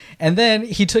And then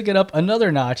he took it up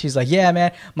another notch. He's like, yeah,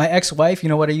 man, my ex-wife, you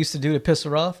know what I used to do to piss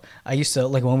her off? I used to,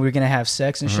 like, when we were going to have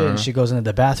sex and shit, and she goes into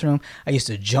the bathroom, I used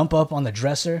to jump up on the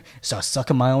dresser, start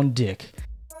sucking my own dick.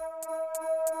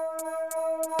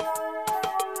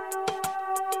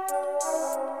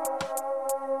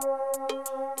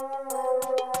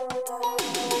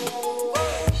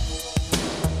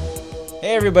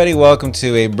 Hey everybody, welcome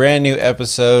to a brand new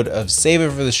episode of Save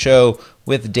It for the Show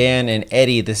with Dan and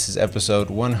Eddie. This is episode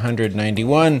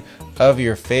 191 of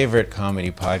your favorite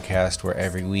comedy podcast, where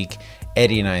every week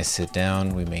Eddie and I sit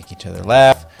down, we make each other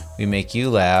laugh, we make you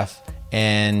laugh,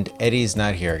 and Eddie's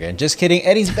not here again. Just kidding,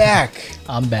 Eddie's back.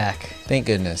 I'm back. Thank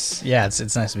goodness. Yeah,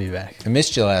 it's nice to be back. I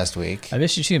missed you last week. I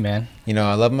missed you too, man. You know,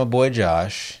 I love my boy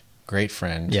Josh, great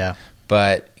friend. Yeah.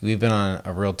 But we've been on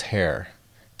a real tearing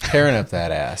up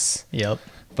that ass. Yep.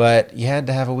 But you had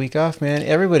to have a week off, man.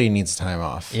 Everybody needs time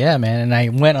off. Yeah, man, and I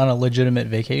went on a legitimate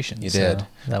vacation. You so did.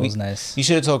 That was nice. You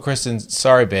should have told Kristen,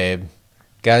 sorry, babe,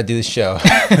 gotta do the show.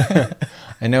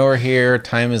 I know we're here,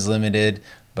 time is limited,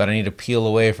 but I need to peel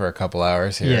away for a couple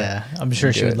hours here. Yeah, I'm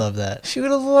sure she would love that. She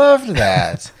would have loved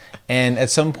that. And at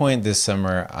some point this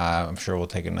summer, I'm sure we'll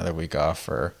take another week off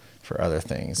for other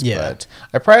things. Yeah. But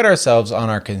I pride ourselves on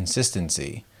our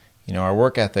consistency. You know, our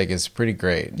work ethic is pretty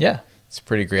great. Yeah. It's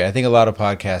pretty great. I think a lot of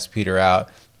podcasts peter out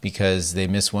because they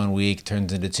miss 1 week,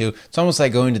 turns into two. It's almost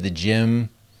like going to the gym.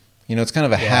 You know, it's kind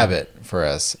of a habit for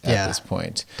us at this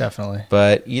point. Definitely.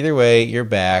 But either way, you're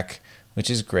back, which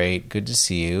is great. Good to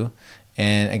see you.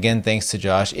 And again, thanks to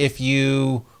Josh. If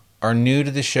you are new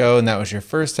to the show and that was your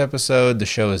first episode, the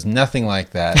show is nothing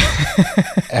like that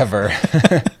ever.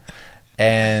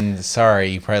 And sorry,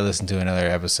 you probably listened to another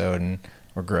episode and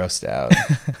we're grossed out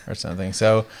or something.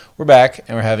 So we're back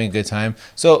and we're having a good time.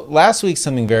 So last week,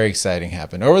 something very exciting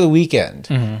happened over the weekend,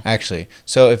 actually.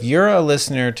 So if you're a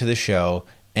listener to the show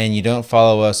and you don't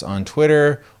follow us on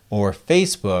Twitter or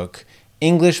Facebook,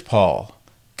 English Paul,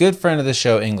 good friend of the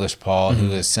show, English Paul,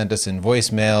 who has sent us in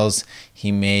voicemails.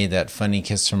 He made that funny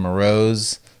Kiss from a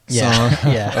Rose song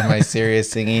of my serious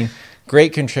singing.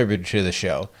 Great contributor to the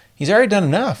show. He's already done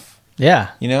enough.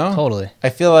 Yeah. You know? Totally. I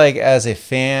feel like as a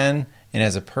fan and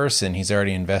as a person, he's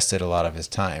already invested a lot of his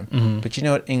time. But you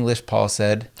know what English Paul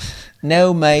said?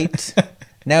 No, mate.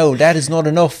 No, that is not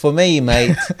enough for me,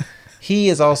 mate. He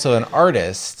is also an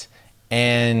artist,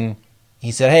 and he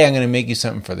said, hey, I'm going to make you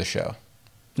something for the show.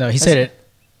 No, he said it.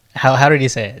 How did he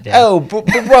say it? Yeah. Oh,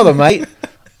 brother, mate.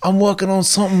 I'm working on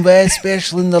something very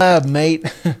special in the lab, mate.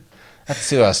 That's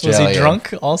too Australian. Was he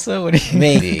drunk also?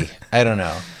 Maybe. I don't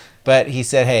know. But he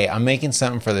said, hey, I'm making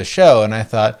something for the show. And I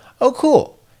thought, oh,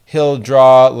 cool. He'll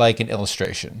draw like an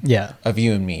illustration of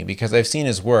you and me, because I've seen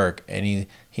his work and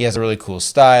he has a really cool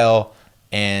style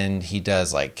and he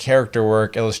does like character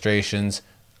work, illustrations.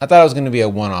 I thought it was going to be a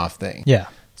one-off thing. Yeah.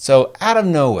 So out of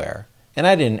nowhere, and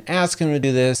I didn't ask him to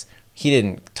do this, he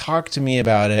didn't talk to me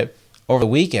about it. Over the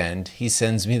weekend, he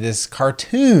sends me this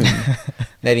cartoon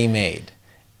that he made.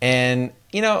 And,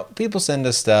 you know, people send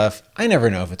us stuff. I never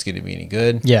know if it's going to be any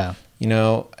good. Yeah. You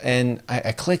know, and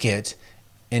I click it,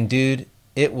 and dude,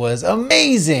 it was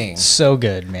amazing. So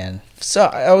good, man. So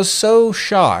I was so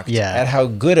shocked at how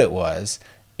good it was.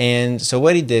 And so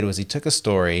what he did was he took a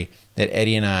story that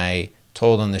Eddie and I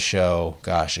told on the show,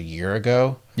 gosh, a year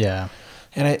ago. Yeah.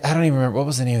 And I don't even remember, what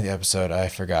was the name of the episode? I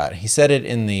forgot. He said it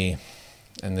in the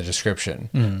description.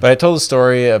 But I told the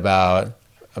story about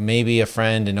maybe a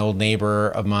friend, an old neighbor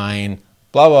of mine,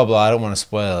 blah, blah, blah. I don't want to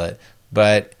spoil it.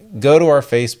 But go to our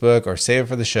Facebook or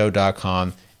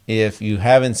saveitfortheshow.com. If you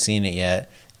haven't seen it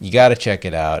yet, you got to check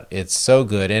it out. It's so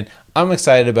good. And I'm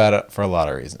excited about it for a lot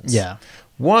of reasons. Yeah.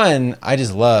 One, I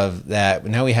just love that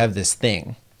now we have this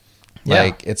thing.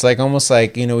 Like, it's like almost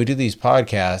like, you know, we do these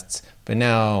podcasts, but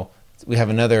now we have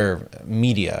another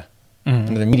media,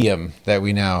 another medium that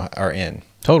we now are in.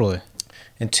 Totally.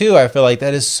 And two, I feel like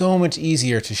that is so much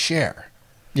easier to share.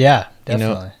 Yeah,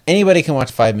 definitely. You know, anybody can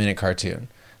watch a 5-minute cartoon.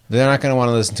 They're not going to want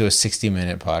to listen to a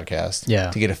 60-minute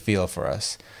podcast to get a feel for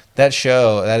us. That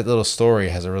show, that little story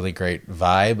has a really great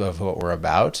vibe of what we're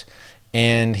about.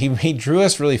 And he drew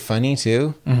us really funny,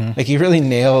 too. Like, he really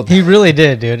nailed... He really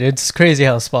did, dude. It's crazy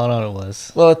how spot on it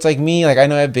was. Well, it's like me. Like, I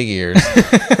know I have big ears.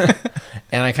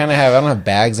 And I kind of have... I don't have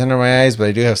bags under my eyes, but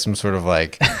I do have some sort of,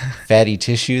 like, fatty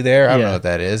tissue there. I don't know what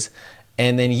that is.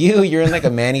 And then you're in, like, a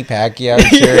Manny Pacquiao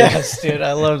shirt. Yes, dude.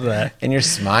 I love that. And you're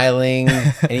smiling.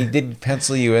 And he did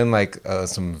pencil you in, like,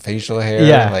 some facial hair.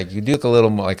 Yeah. Like, you do look a little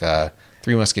more like a...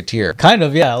 Three Musketeer. Kind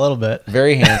of, yeah, a little bit.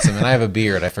 Very handsome. And I have a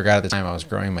beard. I forgot at the time I was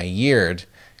growing my beard.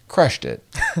 Crushed it.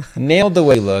 Nailed the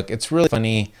way you look. It's really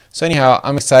funny. So anyhow,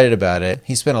 I'm excited about it.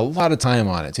 He spent a lot of time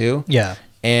on it too. Yeah.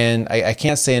 And I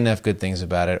can't say enough good things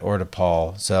about it, or to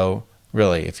Paul. So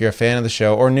really, if you're a fan of the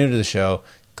show or new to the show,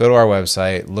 go to our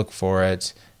website, look for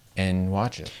it, and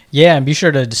watch it. Yeah, and be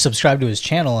sure to subscribe to his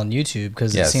channel on YouTube,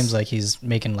 because it seems like he's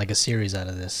making like a series out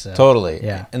of this. So. Totally.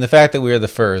 Yeah. And the fact that we are the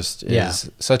first is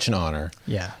such an honor.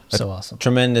 Yeah, so awesome.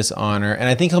 Tremendous honor. And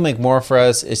I think he'll make more for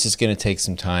us. It's just going to take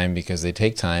some time, because they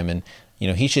take time. And, you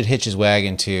know, he should hitch his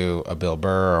wagon to a Bill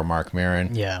Burr or Mark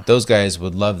Maron. Yeah. Those guys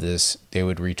would love this. They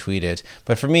would retweet it.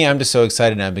 But for me, I'm just so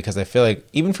excited now, because I feel like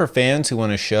even for fans who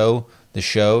want to show the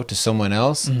show to someone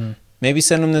else, maybe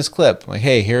send them this clip. Like,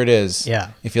 hey, here it is.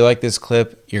 Yeah. If you like this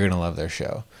clip, you're going to love their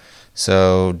show.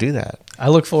 So do that. I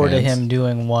look forward to him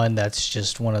doing one that's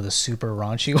just one of the super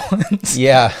raunchy ones.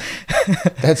 Yeah,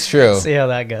 that's true. See how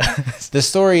that goes. The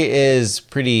story is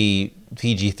pretty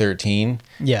PG-13.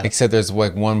 Yeah. Except there's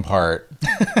like one part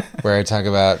where I talk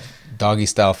about doggy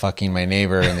style fucking my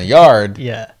neighbor in the yard.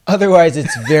 Yeah. Otherwise,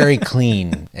 it's very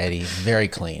clean, Eddie. Very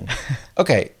clean.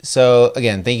 Okay, so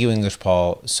again, thank you, English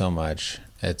Paul, so much.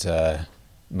 It's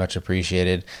much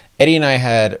appreciated. Eddie and I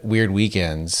had weird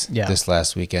weekends this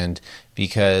last weekend,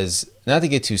 because, not to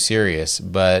get too serious,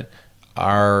 but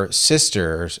our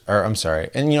sisters, or I'm sorry,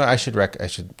 and you know, I should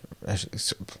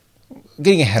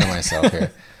getting ahead of myself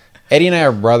here. Eddie and I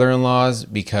are brother-in-laws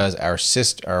because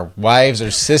our wives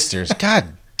are sisters. God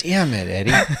damn it,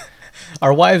 Eddie.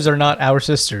 Our wives are not our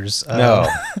sisters. No,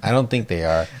 I don't think they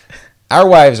are. Our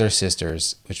wives are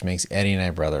sisters, which makes Eddie and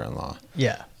I brother-in-law.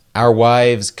 Yeah. Our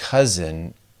wife's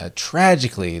cousin,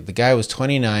 tragically, the guy was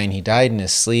 29. He died in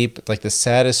his sleep. Like the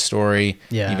saddest story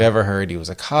you've ever heard. He was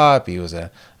a cop. He was an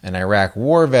Iraq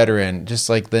war veteran. Just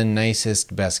like the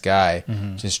nicest, best guy.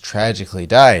 Just tragically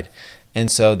died. And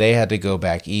so they had to go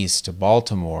back east to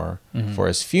Baltimore for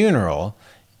his funeral.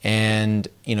 And,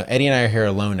 you know, Eddie and I are here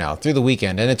alone now through the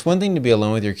weekend. And it's one thing to be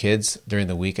alone with your kids during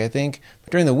the week, I think.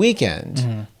 But during the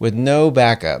weekend, with no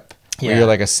backup, where you're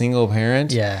like a single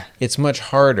parent, it's much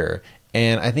harder.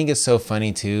 And I think it's so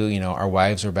funny, too. You know, our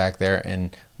wives are back there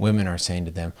and women are saying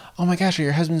to them, oh, my gosh, are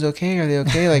your husbands okay? Are they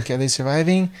okay? Like, are they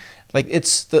surviving? Like,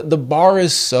 it's the bar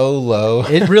is so low.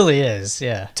 It really is,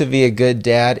 yeah. To be a good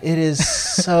dad, it is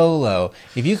so low.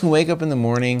 If you can wake up in the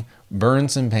morning, burn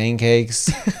some pancakes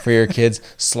for your kids,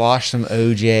 slosh some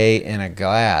OJ in a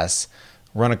glass,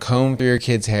 run a comb through your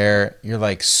kid's hair, you're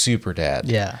like super dad.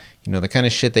 Yeah. You know, the kind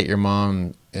of shit that your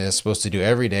mom is supposed to do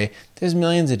every day. There's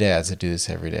millions of dads that do this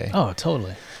every day. Oh,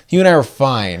 totally. You and I were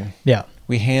fine. Yeah.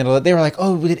 We handle it. They were like,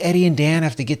 oh, did Eddie and Dan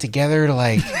have to get together to,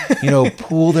 like, you know,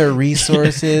 pool their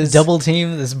resources? Double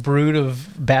team this brood of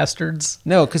bastards?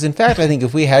 No, because in fact, I think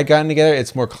if we had gotten together,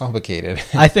 it's more complicated.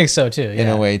 I think so, too. Yeah. In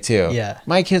a way, too. Yeah.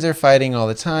 My kids are fighting all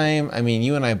the time. I mean,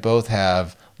 you and I both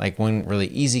have, like, one really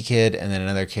easy kid and then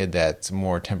another kid that's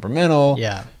more temperamental.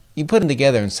 Yeah. You put them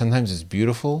together and sometimes it's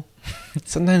beautiful.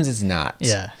 Sometimes it's not.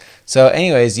 Yeah. So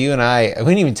anyways, you and I, we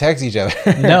didn't even text each other.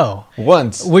 No.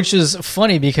 Once. Which is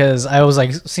funny because I was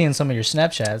like seeing some of your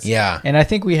Snapchats. Yeah. And I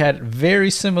think we had very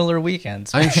similar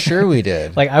weekends. I'm sure we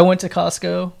did. Like I went to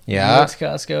Costco. Yeah. You went to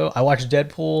Costco. I watched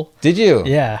Deadpool. Did you?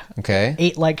 Yeah. Okay.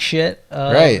 Ate like shit.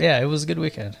 Right. Yeah, it was a good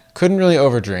weekend. Couldn't really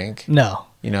overdrink. No.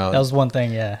 You know. That was one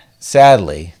thing, yeah.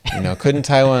 Sadly, you know, couldn't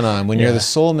tie one on. When you're the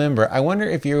sole member, I wonder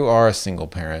if you are a single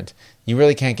parent, you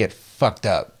really can't get fucked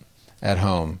up at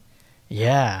home.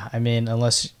 Yeah, I mean,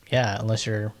 unless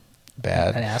you're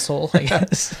bad, an asshole, I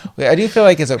guess. I do feel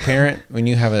like as a parent, when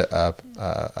you have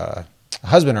a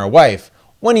husband or a wife,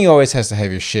 one of you always has to have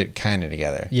your shit kind of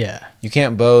together. Yeah, you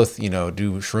can't both, you know,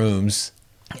 do shrooms.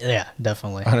 Yeah,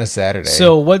 definitely on a Saturday.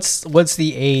 So what's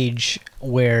the age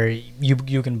where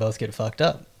you can both get fucked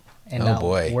up and not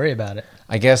worry about it?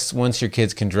 I guess once your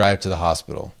kids can drive to the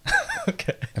hospital.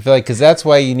 Okay. I feel like because that's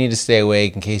why you need to stay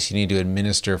awake in case you need to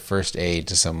administer first aid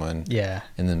to someone. Yeah.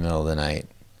 In the middle of the night.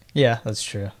 Yeah, that's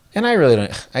true. And I really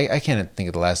don't. I can't think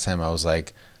of the last time I was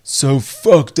like so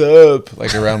fucked up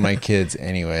like around my kids.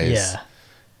 Anyways. Yeah.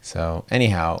 So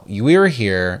anyhow, we were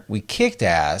here. We kicked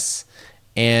ass,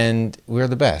 and we were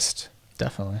the best.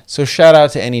 Definitely. So shout out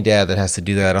to any dad that has to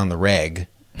do that on the reg.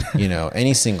 You know,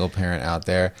 any single parent out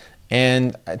there.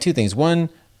 And two things. One,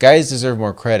 guys deserve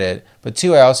more credit. But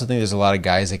two, I also think there's a lot of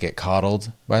guys that get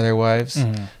coddled by their wives.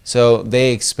 Mm-hmm. So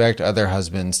they expect other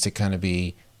husbands to kind of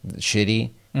be shitty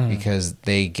because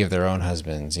they give their own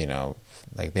husbands, you know,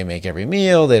 like they make every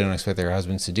meal. They don't expect their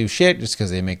husbands to do shit just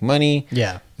because they make money.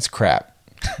 Yeah. It's crap.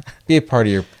 Be a part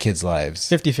of your kids' lives.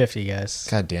 50-50, guys.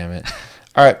 God damn it.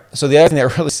 All right. So the other thing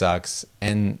that really sucks,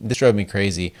 and this drove me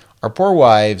crazy, our poor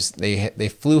wives, they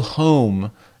flew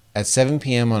home at 7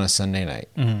 p.m. on a Sunday night.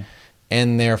 Mm-hmm.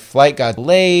 And their flight got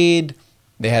delayed.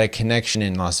 They had a connection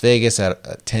in Las Vegas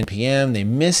at 10 p.m. They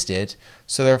missed it.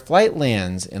 So their flight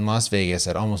lands in Las Vegas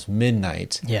at almost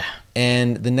midnight. Yeah.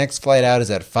 And the next flight out is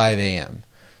at 5 a.m.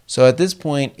 So at this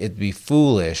point, it'd be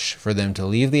foolish for them to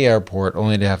leave the airport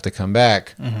only to have to come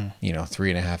back,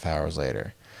 3.5 hours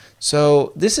later.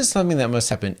 So this is something that must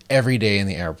happen every day in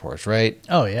the airports, right?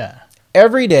 Oh, yeah.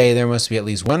 Every day, there must be at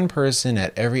least one person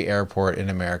at every airport in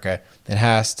America that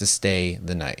has to stay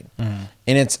the night. And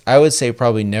it's, I would say,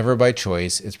 probably never by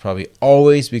choice. It's probably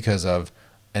always because of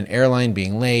an airline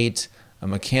being late, a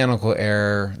mechanical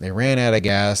error, they ran out of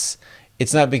gas.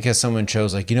 It's not because someone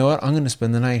chose, like, you know what, I'm going to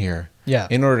spend the night here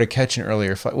in order to catch an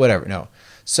earlier flight, whatever. No.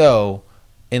 So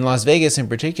in Las Vegas in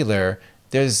particular,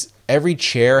 every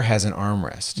chair has an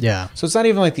armrest. Yeah. So it's not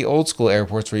even like the old school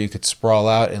airports where you could sprawl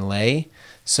out and lay.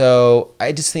 So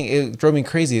I just think it drove me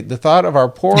crazy. The thought of our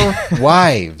poor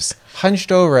wives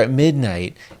hunched over at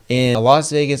midnight in a Las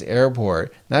Vegas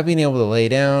airport, not being able to lay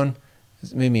down,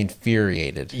 made me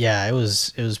infuriated. Yeah, it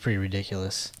was pretty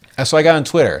ridiculous. So I got on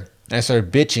Twitter and I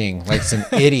started bitching like some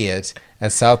idiot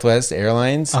at Southwest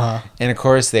Airlines. And of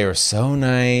course, they were so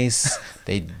nice.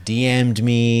 They DM'd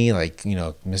me like,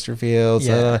 Mr. Fields.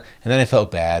 And then I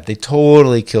felt bad. They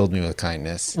totally killed me with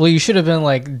kindness. Well, you should have been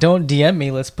like, don't DM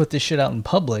me. Let's put this shit out in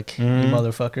public, you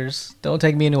motherfuckers. Don't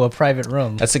take me into a private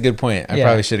room. That's a good point. I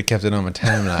probably should have kept it on my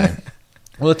timeline.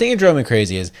 Well, the thing that drove me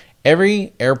crazy is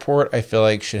every airport, I feel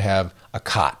like, should have a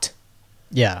cot.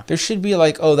 Yeah. There should be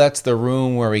like, oh, that's the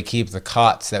room where we keep the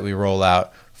cots that we roll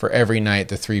out for every night,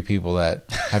 the 3 people that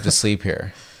have to sleep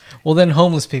here. Well, then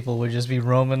homeless people would just be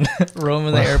roaming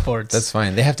the airports. That's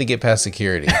fine. They have to get past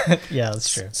security. Yeah,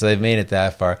 that's true. So they've made it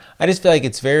that far. I just feel like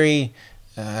it's very,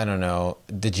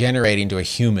 degenerating to a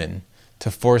human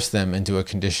to force them into a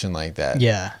condition like that.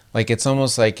 Yeah. Like it's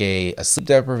almost like a sleep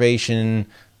deprivation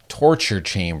torture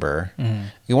chamber.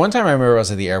 One time I remember I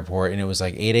was at the airport and it was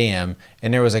like 8 a.m.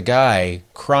 and there was a guy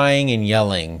crying and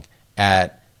yelling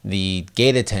at the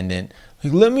gate attendant,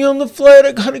 like, let me on the flight.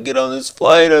 I gotta get on this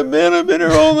flight. I've been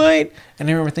here all night. And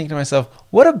I remember thinking to myself,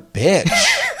 what a bitch.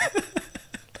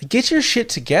 Like, get your shit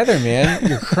together, man.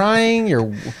 You're crying.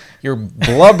 You're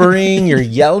blubbering. You're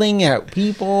yelling at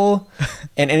people.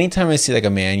 And anytime I see like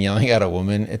a man yelling at a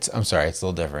woman, I'm sorry, it's a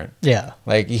little different. Yeah.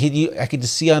 Like I could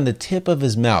just see on the tip of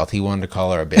his mouth he wanted to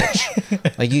call her a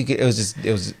bitch. Like it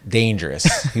was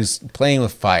dangerous. He was playing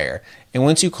with fire. And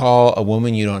once you call a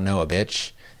woman you don't know a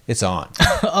bitch, it's on.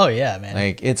 Oh, yeah, man.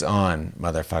 Like, it's on,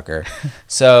 motherfucker.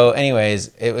 So, anyways,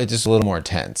 it was just a little more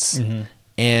tense.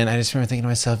 And I just remember thinking to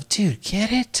myself, dude,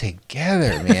 get it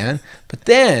together, man. But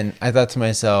then I thought to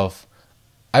myself,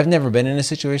 I've never been in a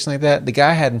situation like that. The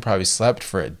guy hadn't probably slept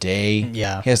for a day.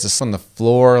 Yeah. He has to sleep on the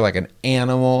floor like an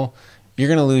animal. You're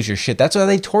going to lose your shit. That's why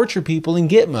they torture people in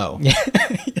Gitmo.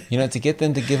 To get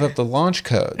them to give up the launch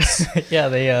codes. Yeah,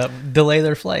 they delay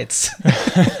their flights.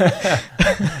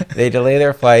 They delay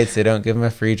their flights. They don't give them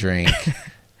a free drink.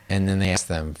 And then they ask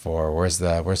them for, where's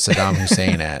Saddam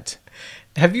Hussein at?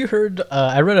 Have you heard,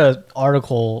 I read an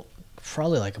article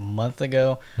probably like a month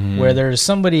ago where there's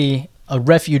somebody, a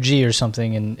refugee or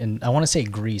something in I want to say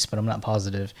Greece, but I'm not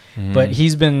positive. But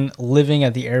he's been living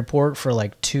at the airport for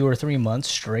like 2 or 3 months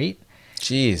straight.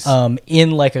 Jeez.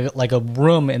 In like a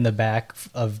room in the back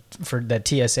for that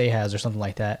TSA has or something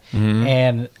like that.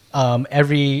 And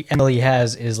every meal he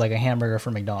has is like a hamburger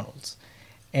from McDonald's.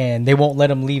 And they won't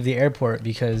let him leave the airport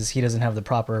because he doesn't have the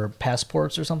proper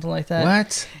passports or something like that.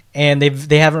 What? And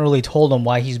they haven't really told him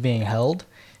why he's being held.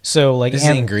 So like, is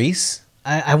it in Greece?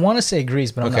 I want to say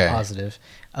Greece, but I'm not positive.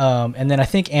 And then I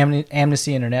think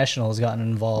Amnesty International has gotten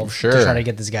involved to try to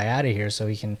get this guy out of here so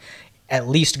he can at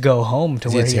least go home to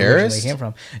where he originally came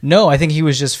from. No, I think he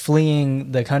was just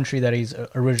fleeing the country that he's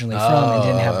originally from and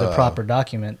didn't have the proper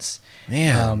documents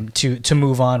to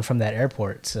move on from that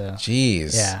airport. So,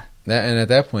 jeez. Yeah. And at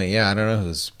that point, I don't know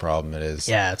whose problem it is.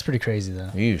 Yeah, it's pretty crazy, though.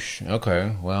 Yeesh.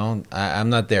 Okay. Well, I'm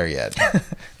not there yet.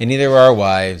 And neither were our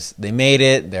wives. They made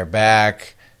it. They're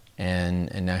back.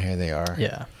 And now here they are.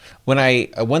 Yeah.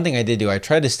 One thing I did do, I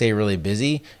tried to stay really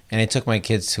busy, and I took my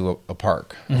kids to a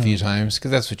park a few times,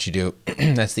 because that's what you do.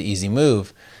 That's the easy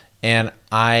move. And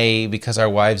because our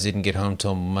wives didn't get home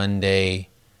till Monday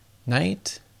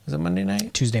night. Was it Monday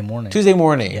night? Tuesday morning. Tuesday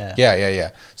morning.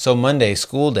 Yeah. So Monday,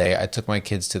 school day, I took my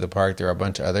kids to the park. There were a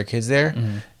bunch of other kids there.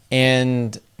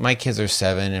 And my kids are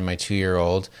 7 and my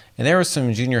 2-year-old. And there were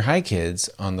some junior high kids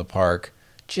on the park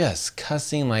just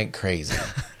cussing like crazy.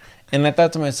 And I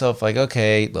thought to myself, like,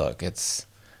 okay, look,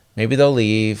 maybe they'll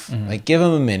leave. Like, give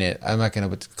them a minute. I'm not going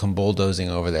to come bulldozing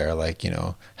over there like,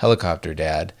 helicopter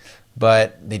dad.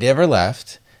 But they never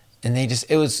left. And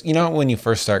it was, when you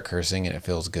first start cursing and it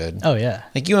feels good. Oh, yeah.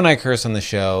 Like, you and I curse on the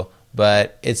show,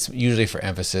 but it's usually for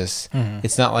emphasis.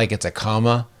 It's not like it's a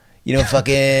comma.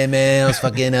 fucking, man,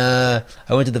 I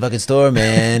went to the fucking store,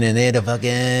 man, and they had a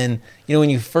fucking, when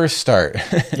you first start,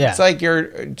 it's like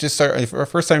you're just a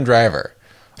first-time driver,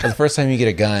 or the first time you get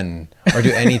a gun or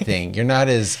do anything, you're not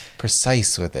as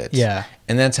precise with it. Yeah.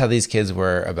 And that's how these kids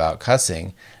were about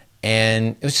cussing.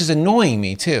 And it was just annoying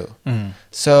me too. Mm.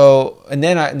 So, and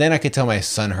then I could tell my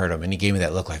son heard him, and he gave me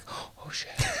that look like, oh shit.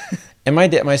 And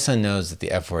my son knows that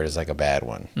the F word is like a bad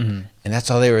one, and that's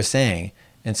all they were saying.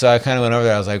 And so I kind of went over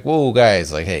there. I was like, whoa,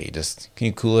 guys, like, hey, can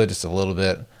you cool it just a little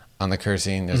bit on the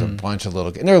cursing? There's a bunch of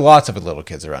little kids, and there are lots of little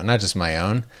kids around, not just my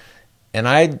own. And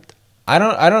I've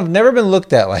never been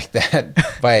looked at like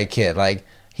that by a kid. Like,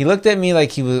 he looked at me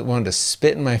like he wanted to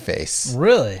spit in my face.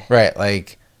 Really? Right.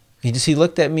 Like, he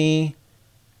looked at me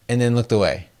and then looked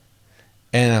away.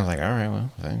 And I'm like, all right, well,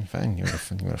 fine. You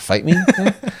want to fight me?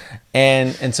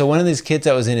 and so one of these kids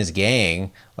that was in his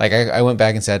gang, like, I went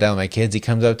back and sat down with my kids. He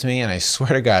comes up to me, and I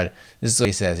swear to God, this is what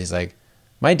he says. He's like,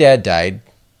 my dad died.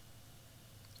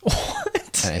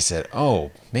 What? And I said,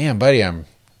 oh, man, buddy, I'm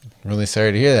really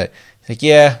sorry to hear that. He's like,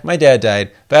 yeah, my dad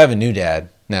died, but I have a new dad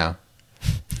now.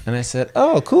 And I said,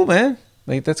 oh, cool, man.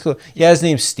 Like, that's cool. Yeah, his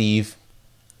name's Steve.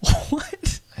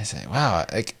 What? I said, wow,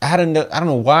 like, I don't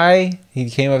know why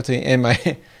he came up to me and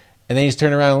then he just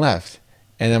turned around and left.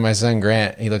 And then my son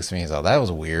Grant, he looks at me and he's like, that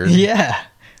was weird. Yeah.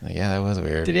 Like, yeah, that was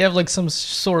weird. Did he have like some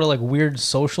sort of like weird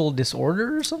social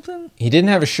disorder or something? He didn't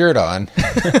have a shirt on.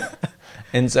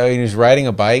 And so he was riding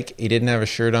a bike. He didn't have a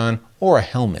shirt on or a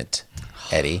helmet,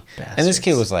 Eddie. And this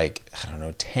kid was like, I don't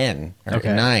know, 10 or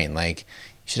 9. Like, you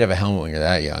should have a helmet when you're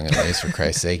that young, at least, for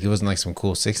Christ's sake. He wasn't like some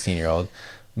cool 16-year-old.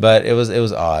 But it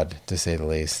was odd, to say the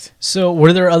least. So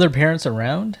were there other parents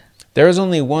around? There was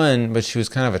only one, but she was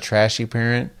kind of a trashy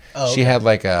parent. Oh, okay. She had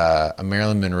like a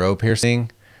Marilyn Monroe piercing.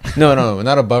 No,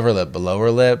 not above her lip, below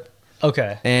her lip.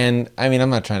 Okay. And I mean, I'm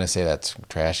not trying to say that's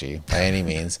trashy by any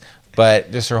means,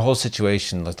 but just her whole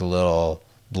situation looked a little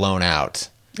blown out.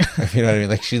 If you know what I mean?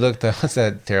 Like, she looked, what's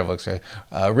that terrible expression?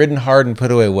 Ridden hard and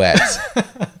put away wet.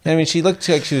 I mean, she looked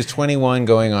like she was 21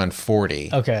 going on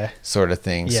 40. Okay. Sort of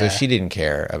thing. Yeah. So she didn't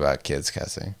care about kids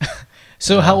cussing.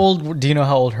 So do you know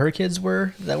how old her kids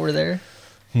were that were there?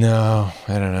 No,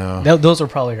 I don't know. Those were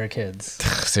probably her kids.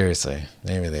 Seriously.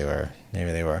 Maybe they were.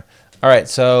 All right.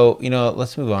 So,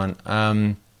 let's move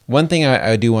on. One thing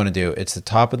I do want to do, it's the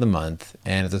top of the month.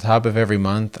 And at the top of every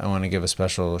month, I want to give a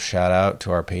special shout out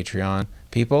to our Patreon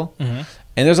people. Mm-hmm.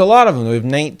 And there's a lot of them. We have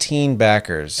 19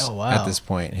 backers at this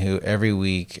point who every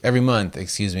month,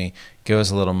 give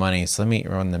us a little money. So let me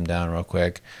run them down real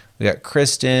quick. We got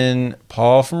Kristen,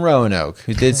 Paul from Roanoke,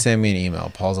 who did send me an email.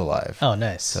 Paul's alive. Oh,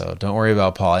 nice. So don't worry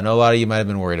about Paul. I know a lot of you might have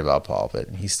been worried about Paul, but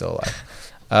he's still alive.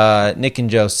 Nick and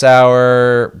Joe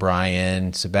Sauer,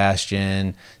 Brian,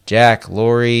 Sebastian, Jack,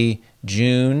 Lori,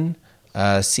 June,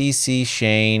 Cece,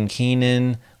 Shane,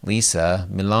 Keenan, Lisa,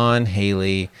 Milan,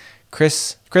 Haley,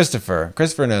 Christopher.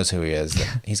 Christopher knows who he is.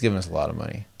 He's given us a lot of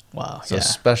money. Wow. So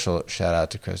special shout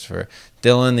out to Christopher.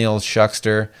 Dylan, the old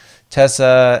shuckster,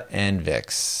 Tessa, and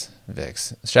Vix.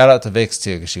 Shout out to Vix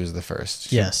too, because she was the first.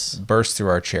 She burst through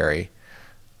our cherry,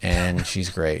 and she's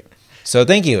great. So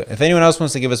thank you. If anyone else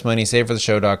wants to give us money,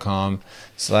 savefortheshow.com/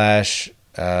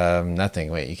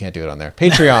 nothing. Wait, you can't do it on there.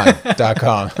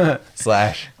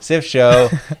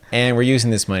 Patreon.com/SIFShow. And we're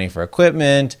using this money for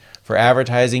equipment, for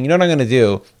advertising. You know what I'm going to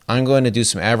do? I'm going to do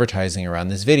some advertising around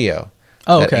this video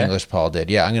that English Paul did.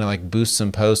 Yeah, I'm going to like boost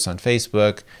some posts on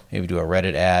Facebook, maybe do a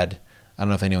Reddit ad. I don't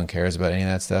know if anyone cares about any of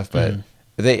that stuff, but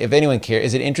if anyone cares,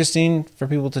 is it interesting for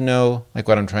people to know like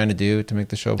what I'm trying to do to make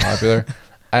the show popular?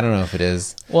 I don't know if it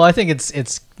is. Well, I think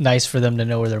it's nice for them to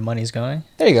know where their money's going.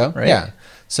 There you go. Right? Yeah.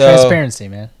 So transparency,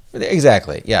 man.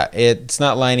 Exactly. Yeah. It's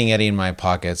not lining Eddie in my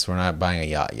pockets. We're not buying a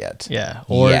yacht yet. Yeah.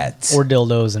 Or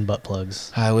dildos and butt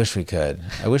plugs. I wish we could.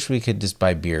 I wish we could just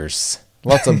buy beers.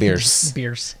 Lots of beers.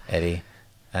 Beers. Eddie.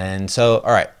 And so,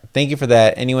 all right. Thank you for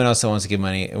that. Anyone else that wants to give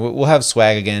money, we'll have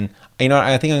swag again. You know,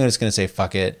 I think I'm just going to say,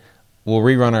 fuck it. We'll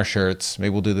rerun our shirts. Maybe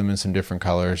we'll do them in some different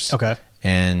colors. Okay.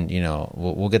 And,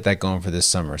 we'll get that going for this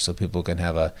summer so people can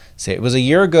have say it was a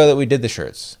year ago that we did the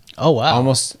shirts. Oh, wow.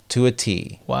 Almost to a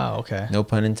T. Wow, okay. No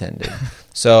pun intended.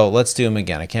 So let's do them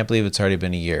again. I can't believe it's already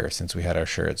been a year since we had our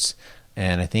shirts.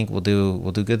 And I think we'll do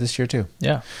good this year too.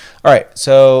 Yeah. All right.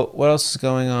 So what else is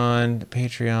going on?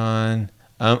 Patreon.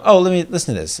 Let me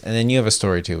listen to this. And then you have a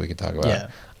story too we could talk about. Yeah.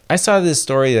 I saw this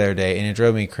story the other day and it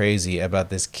drove me crazy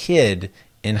about this kid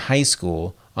in high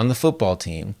school on the football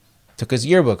team. Took his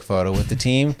yearbook photo with the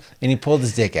team and he pulled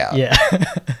his dick out. Yeah.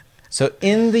 So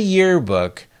in the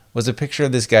yearbook was a picture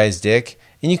of this guy's dick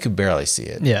and you could barely see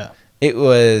it. Yeah. It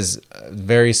was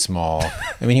very small.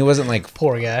 I mean, he wasn't like...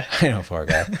 Poor guy. I know, poor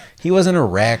guy. He wasn't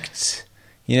erect.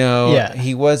 You know,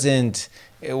 he wasn't.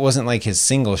 It wasn't like his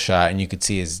single shot, and you could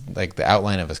see his like the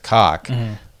outline of his cock,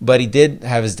 but he did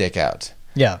have his dick out.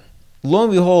 Yeah. Lo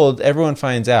and behold, everyone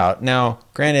finds out. Now,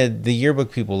 granted, the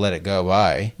yearbook people let it go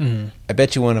by. I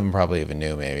bet you one of them probably even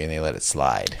knew, maybe, and they let it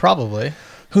slide. Probably.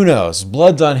 Who knows?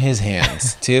 Blood's on his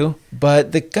hands, too.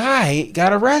 But the guy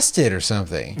got arrested or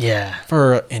something. Yeah.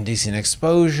 For indecent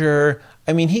exposure.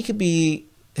 I mean, he could be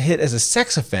hit as a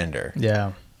sex offender.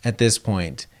 Yeah. At this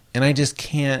point. And I just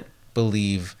can't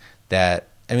believe that.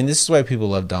 I mean, this is why people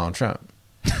love Donald Trump.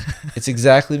 It's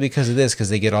exactly because of this, because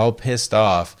they get all pissed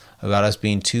off about us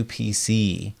being too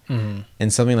PC.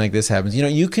 And something like this happens. You know,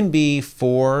 you can be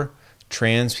for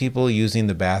trans people using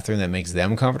the bathroom that makes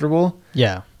them comfortable.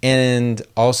 Yeah. And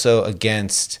also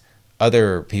against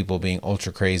other people being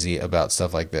ultra crazy about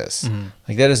stuff like this.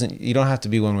 Like that doesn't, you don't have to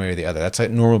be one way or the other. That's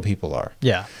like normal people are.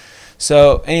 Yeah.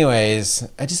 So anyways,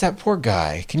 that poor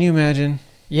guy. Can you imagine?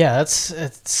 Yeah, it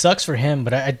sucks for him,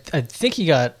 but I think he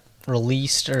got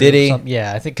released or did he? Something.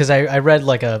 Yeah, I think because I read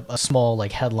like a small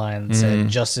like headline that said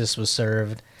justice was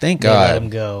served. Thank God. They let him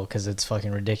go because it's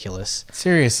fucking ridiculous.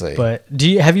 Seriously. But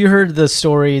have you heard the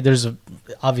story? There's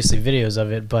obviously videos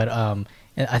of it, but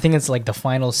I think it's like the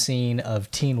final scene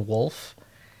of Teen Wolf.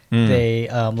 They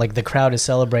like the crowd is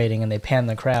celebrating and they pan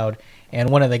the crowd. And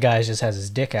one of the guys just has his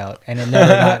dick out, and it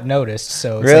never got noticed.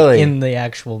 So it's really? Like in the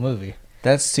actual movie.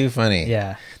 That's too funny.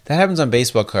 Yeah, that happens on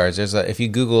baseball cards. There's if you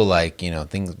Google like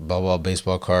things blah blah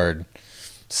baseball card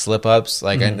slip ups,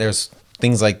 like there's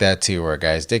things like that too, where a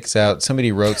guy's dick's out.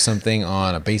 Somebody wrote something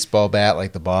on a baseball bat,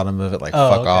 like the bottom of it, like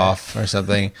 "fuck off" or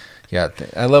something. Yeah,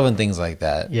 I love when things like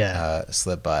that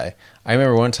slip by. I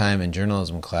remember one time in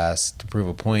journalism class, to prove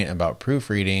a point about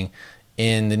proofreading,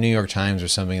 in the New York Times or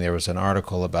something, there was an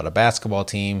article about a basketball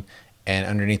team, and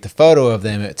underneath the photo of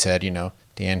them, it said,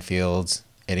 Dan Fields,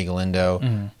 Eddie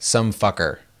Galindo, some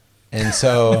fucker. And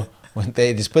so when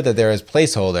they just put that there as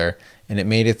placeholder, and it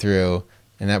made it through,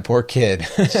 and that poor kid,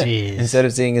 instead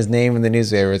of seeing his name in the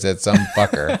newspaper, it said some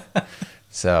fucker.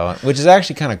 So, which is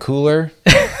actually kind of cooler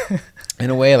in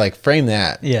a way, like frame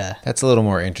that. Yeah. That's a little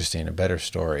more interesting, a better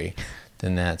story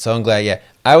than that. So I'm glad,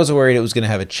 I was worried it was going to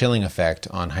have a chilling effect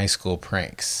on high school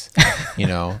pranks.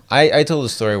 I told a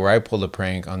story where I pulled a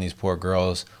prank on these poor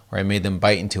girls where I made them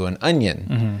bite into an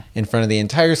onion in front of the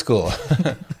entire school.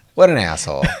 What an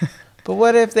asshole. But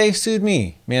what if they sued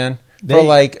me, man, for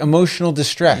like emotional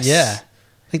distress? Yeah.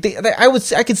 Like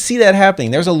I could see that happening.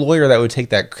 There's a lawyer that would take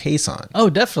that case on. Oh,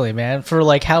 definitely, man. For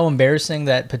like how embarrassing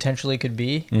that potentially could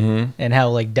be and how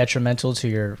like detrimental to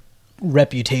your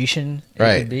reputation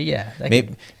it could be. Yeah.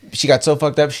 Maybe she got so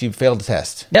fucked up she failed the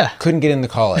test. Yeah. Couldn't get into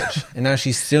college. And now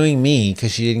she's suing me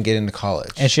because she didn't get into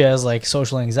college. And she has like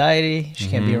social anxiety. She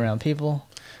can't be around people.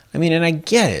 I mean, and I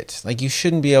get it. Like you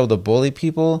shouldn't be able to bully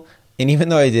people. And even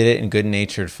though I did it in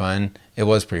good-natured fun, it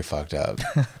was pretty fucked up.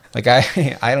 Like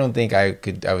I don't think I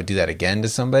would do that again to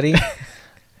somebody.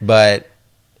 But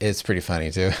it's pretty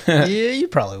funny too. Yeah, you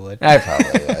probably would. I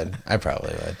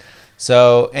probably would.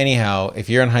 So anyhow, if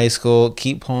you're in high school,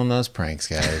 keep pulling those pranks,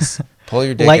 guys. Pull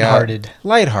your dick Lighthearted. out.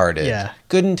 Lighthearted. Yeah.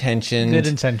 Good intention. Good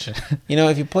intention.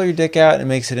 If you pull your dick out and it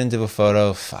makes it into a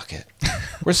photo, fuck it.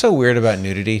 We're so weird about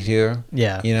nudity here.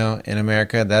 Yeah. In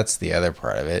America, that's the other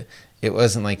part of it. It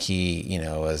wasn't like he,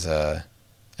 was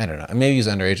I don't know. Maybe he was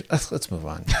underage. Let's move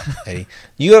on, Eddie.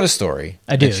 You have a story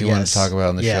that you want to talk about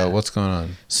on the show. What's going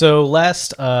on? So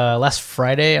last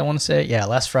Friday, I want to say,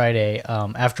 last Friday,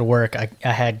 after work, I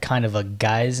had kind of a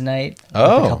guys' night with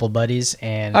a couple buddies,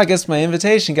 and I guess my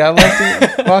invitation got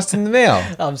lost in the mail.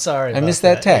 I'm sorry, I missed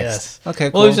that text. Yes.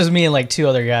 Okay, cool. Well, it was just me and like two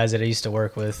other guys that I used to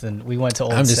work with, and we went to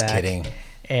Old Sac. I'm just kidding.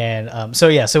 And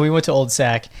so we went to Old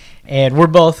Sac, and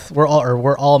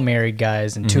we're all married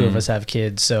guys, and two of us have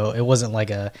kids. So it wasn't like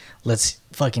a let's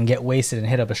fucking get wasted and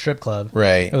hit up a strip club.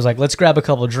 Right. It was like let's grab a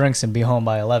couple drinks and be home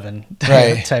by 11.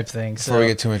 Right. Type thing. Before we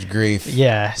get too much grief.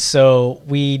 Yeah. So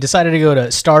we decided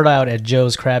to start out at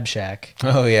Joe's Crab Shack.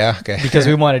 Oh yeah. Okay. Because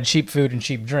we wanted cheap food and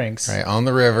cheap drinks. Right on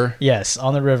the river. Yes,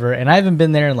 on the river, and I haven't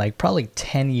been there in like probably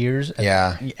 10 years.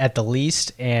 At the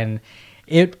least, and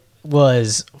it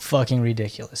was fucking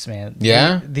ridiculous, man.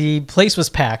 Yeah? The place was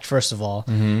packed, first of all.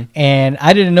 And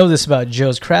I didn't know this about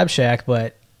Joe's Crab Shack,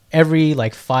 but every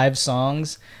like 5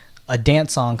 songs, a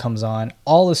dance song comes on.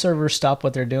 All the servers stop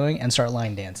what they're doing and start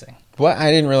line dancing. What? I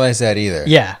didn't realize that either.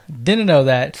 Yeah, didn't know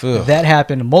that. Ugh. That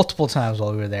happened multiple times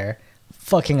while we were there.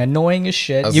 Fucking annoying as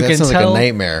shit. That sounds like a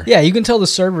nightmare. Yeah, you can tell the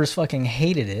servers fucking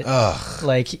hated it. Ugh.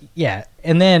 Like, yeah.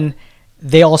 And then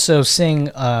they also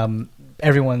sing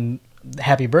everyone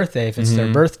happy birthday if it's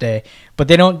their birthday, but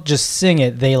they don't just sing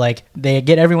it. They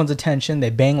get everyone's attention. They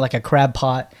bang like a crab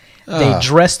pot, they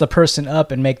dress the person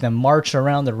up and make them march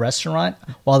around the restaurant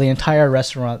while the entire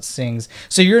restaurant sings.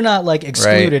 So you're not like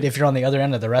excluded if you're on the other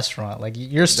end of the restaurant. Like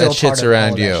you're still that shit's part of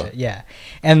around all you. That shit. Yeah.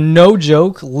 And no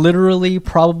joke, literally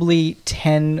probably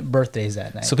 10 birthdays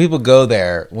that night. So people go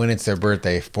there when it's their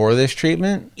birthday for this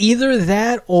treatment? Either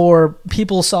that or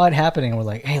people saw it happening and were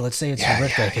like, hey, let's say it's your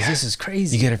birthday because this is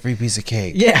crazy. You get a free piece of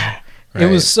cake. Yeah. Right.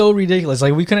 It was so ridiculous.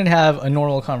 Like we couldn't have a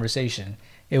normal conversation.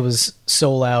 It was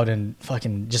so loud and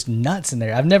fucking just nuts in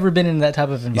there. I've never been in that type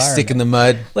of environment. You stick in the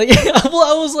mud. Like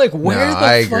I was like, where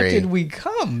the fuck did we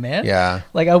come, man? Yeah.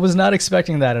 Like I was not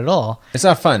expecting that at all. It's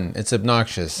not fun. It's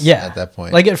obnoxious. Yeah. At that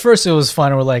point. Like at first it was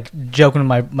fun. We're like joking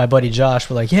with my buddy Josh.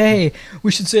 We're like, hey,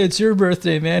 we should say it's your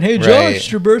birthday, man. Hey Josh,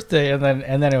 it's your birthday. And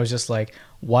then it was just like,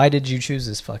 why did you choose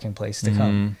this fucking place to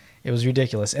come? It was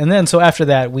ridiculous. And then so after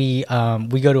that we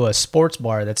go to a sports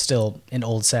bar that's still in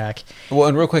Old Sac. Well,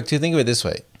 and real quick, do you think of it this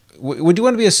way? Would you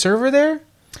want to be a server there?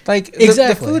 Like,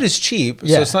 exactly. The food is cheap,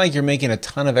 so it's not like you're making a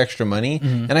ton of extra money.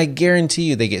 And I guarantee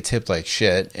you they get tipped like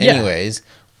shit. Anyways,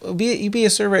 you be a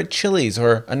server at Chili's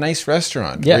or a nice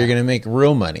restaurant where you're going to make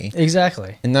real money.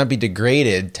 Exactly. And not be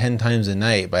degraded 10 times a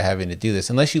night by having to do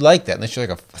this. Unless you like that. Unless you're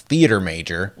like a theater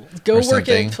major. Go work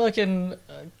at fucking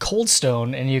Cold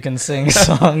Stone and you can sing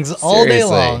songs all day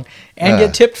long and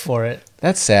get tipped for it.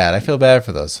 That's sad. I feel bad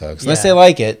for those folks. Unless they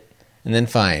like it. And then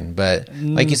fine, but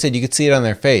like you said, you could see it on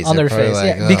their face. On their face,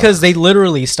 like, because they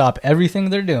literally stop everything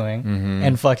they're doing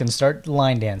and fucking start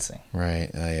line dancing.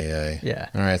 Right. Yeah.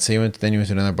 All right. So you went to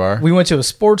another bar. We went to a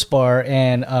sports bar,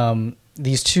 and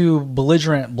these two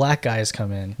belligerent black guys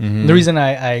come in. The reason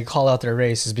I call out their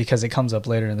race is because it comes up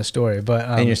later in the story. But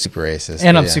and you're super racist.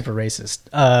 And I'm super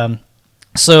racist.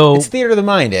 So it's theater of the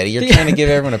mind, Eddie. You're trying to give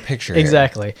everyone a picture.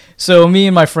 Exactly. Here. So me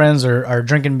and my friends are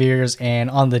drinking beers, and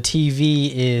on the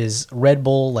TV is Red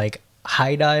Bull like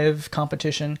high dive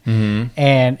competition,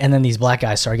 and then these black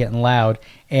guys start getting loud,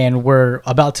 and we're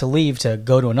about to leave to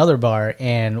go to another bar,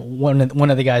 and one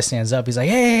of the guys stands up. He's like,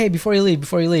 "Hey, before you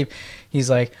leave," he's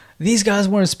like, "These guys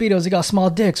wearing Speedos, they got small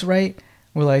dicks, right?"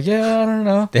 We're like, yeah, I don't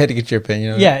know. They had to get your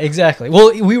opinion on it. Yeah, exactly.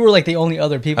 Well, we were like the only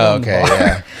other people in the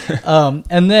bar. Yeah.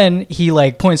 And then he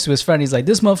like points to his friend. He's like,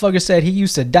 this motherfucker said he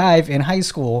used to dive in high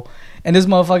school, and this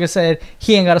motherfucker said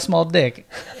he ain't got a small dick.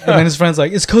 And then his friend's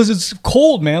like, it's because it's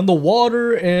cold, man. The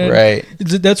water, and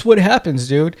that's what happens,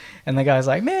 dude. And the guy's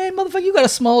like, man, motherfucker, you got a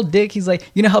small dick. He's like,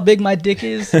 you know how big my dick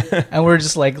is? And we're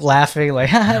just like laughing,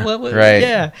 like, what?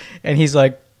 Yeah. And he's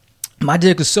like, my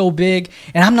dick is so big,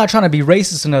 and I'm not trying to be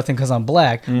racist or nothing because I'm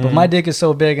black, but my dick is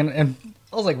so big, and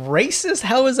I was like, racist?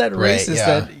 How is that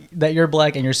racist that you're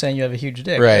black and you're saying you have a huge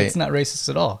dick? Right. It's not racist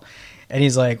at all. And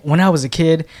he's like, when I was a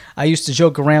kid, I used to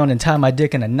joke around and tie my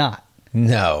dick in a knot.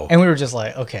 No. And we were just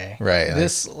like, okay. Right.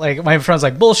 This, like, my friend's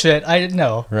like, bullshit. I didn't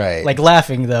know. Right. Like,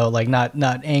 laughing, though, like, not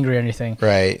angry or anything.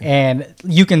 Right. And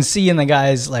you can see in the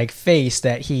guy's, like, face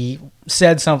that he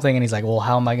said something, and he's like, well,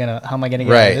 how am I gonna get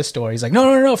into this story? He's like,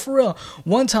 no, for real.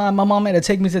 One time, my mom had to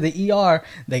take me to the ER.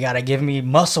 They gotta give me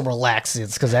muscle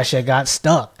relaxants because that shit got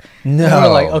stuck. No. And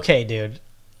we're like, okay, dude.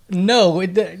 No,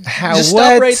 just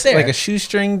stop right there. Like a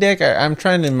shoestring dick? I'm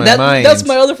trying to in my mind. That's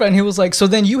my other friend. He was like, so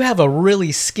then you have a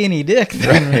really skinny dick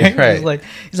then, right?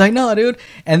 He's like, no, dude.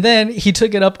 And then he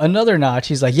took it up another notch.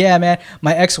 He's like, yeah, man,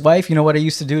 my ex-wife, you know what I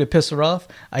used to do to piss her off?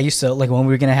 I used to, like, when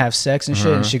we were going to have sex and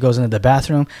shit, and she goes into the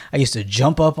bathroom, I used to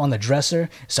jump up on the dresser,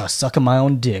 start sucking my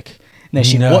own dick. And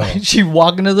then she'd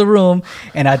walk into the room,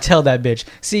 and I'd tell that bitch,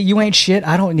 see, you ain't shit.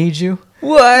 I don't need you.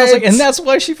 What? I was like, and that's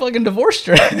why she fucking divorced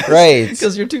her. Right.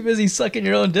 Because you're too busy sucking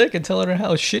your own dick and telling her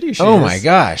how shitty she is. Oh my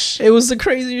gosh. It was the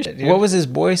craziest shit, dude. What was his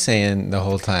boy saying the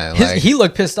whole time? He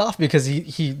looked pissed off because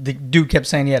the dude kept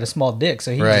saying he had a small dick.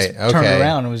 So he just turned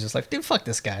around and was just like, dude, fuck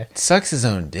this guy. Sucks his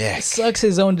own dick. Sucks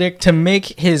his own dick to make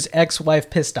his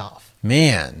ex-wife pissed off.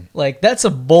 Man. Like, that's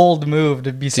a bold move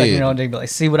to be sucking your own dick. Be like,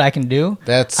 see what I can do?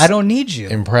 I don't need you.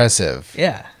 Impressive.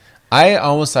 Yeah. I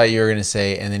almost thought you were going to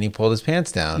say, and then he pulled his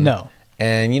pants down. No.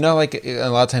 And, you know, like a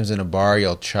lot of times in a bar,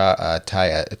 you'll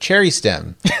tie a cherry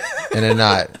stem in a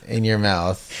knot in your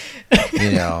mouth.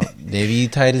 You know, maybe you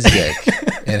tied his dick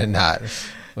in a knot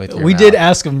with your mouth. Did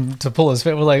ask him to pull his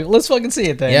pants. We're like, let's fucking see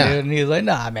it then, dude. And he was like,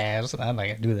 nah, man, I'm not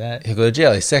going to do that. He'll go to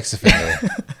jail. He's a sex offender.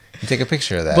 You take a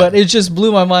picture of that. But it just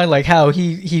blew my mind, like how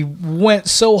he went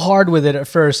so hard with it at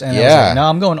first, and I was like, no,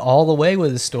 I'm going all the way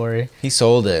with the story. He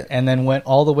sold it, and then went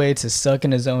all the way to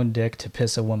sucking his own dick to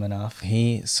piss a woman off.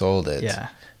 He sold it. Yeah.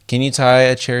 Can you tie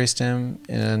a cherry stem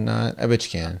in a knot? I bet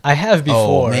you can. I have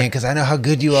before. Oh man, because I know how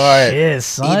good you are. Shit,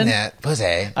 son. Eating that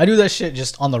pussy. I do that shit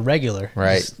just on the regular.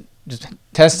 Right. Just Just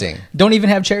testing. Don't even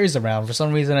have cherries around. For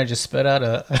some reason, I just spit out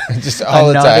a just all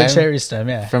the time cherry stem.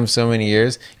 Yeah, from so many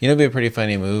years. You know, it'd be a pretty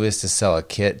funny move is to sell a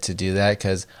kit to do that,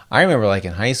 because I remember like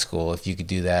in high school, if you could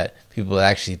do that, people would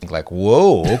actually think like,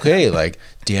 "Whoa, okay, like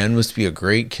Dan must be a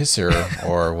great kisser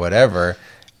or whatever."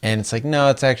 And it's like, no,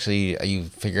 it's actually you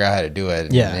figure out how to do it,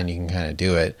 and then you can kind of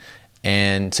do it.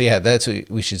 And so yeah, that's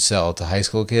what we should sell to high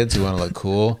school kids who want to look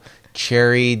cool.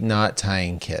 Cherry knot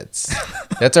tying kits.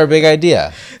 That's our big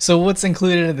idea. So what's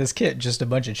included in this kit? Just a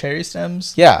bunch of cherry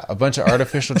stems? Yeah, a bunch of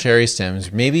artificial cherry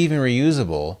stems, maybe even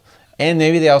reusable, and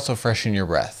maybe they also freshen your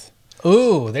breath.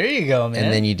 Ooh, there you go, man.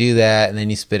 And then you do that, and then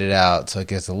you spit it out, so it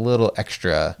gets a little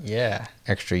extra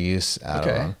use out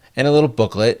of them. And a little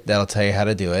booklet that'll tell you how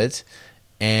to do it,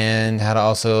 and how to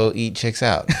also eat chicks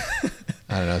out.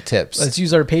 I don't know, tips. Let's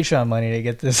use our Patreon money to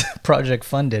get this project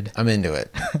funded. I'm into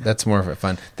it. That's more of a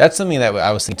fun. That's something that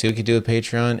I was thinking too could do with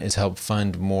Patreon is help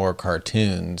fund more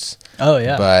cartoons. Oh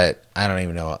yeah. But I don't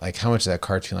even know like how much does that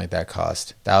cartoon like that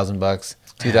cost? $1,000,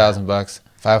 $2,000,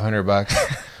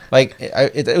 $500. Like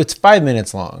it's 5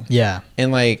 minutes long. Yeah.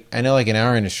 And like I know like in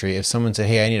our industry, if someone said,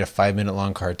 "Hey, I need a 5 minute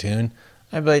long cartoon,"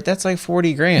 I'd be like, "That's like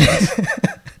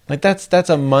 $40,000." Like that's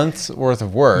a month's worth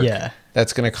of work. Yeah.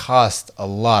 That's going to cost a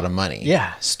lot of money.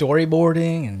 Yeah,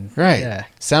 storyboarding and right.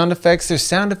 Sound effects. There's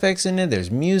sound effects in it. There's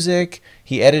music.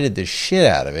 He edited the shit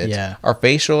out of it. Yeah. Our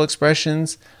facial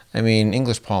expressions. I mean,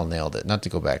 English Paul nailed it. Not to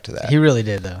go back to that. He really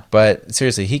did, though. But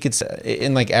seriously, he could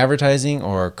in like advertising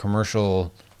or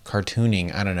commercial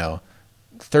cartooning. I don't know,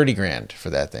 $30,000 for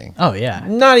that thing. Oh yeah.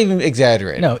 Not even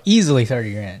exaggerating. No, easily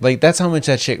 $30,000. Like that's how much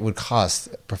that shit would cost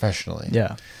professionally.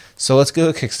 Yeah. So let's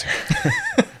go to Kickstarter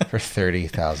for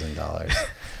 $30,000.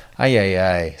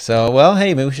 Ay. So, well,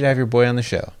 hey, maybe we should have your boy on the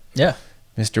show. Yeah.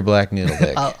 Mr. Black Noodle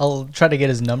Dick. I'll try to get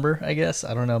his number, I guess.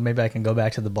 I don't know. Maybe I can go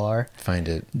back to the bar. Find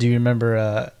it. Do you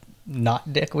remember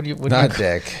Not Dick? Not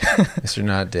Dick. Mr.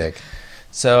 Not Dick.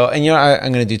 So, and you know what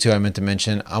I'm going to do too, I meant to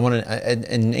mention, I want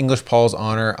to, in English Paul's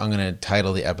honor, I'm going to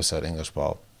title the episode English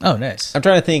Paul. Oh, nice. I'm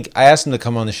trying to think. I asked him to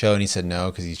come on the show and he said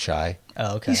no because he's shy.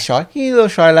 Oh, okay. He's shy. He's a little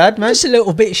shy lad, man. Just a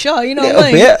little bit shy, you know what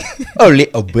I mean? A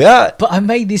little bit. But I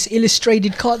made this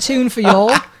illustrated cartoon for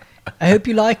y'all. I hope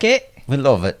you like it. We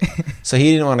love it. So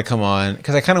he didn't want to come on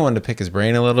because I kind of wanted to pick his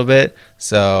brain a little bit.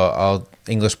 So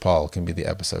English Paul can be the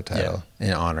episode title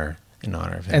in honor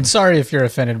of him. And sorry if you're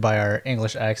offended by our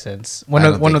English accents. One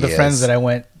of the friends that I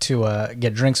went to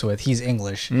get drinks with, he's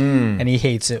English, and he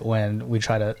hates it when we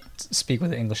try to speak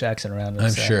with an English accent around him.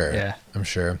 I'm sure. Yeah, I'm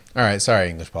sure. All right, sorry,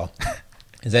 English Paul.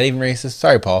 Is that even racist?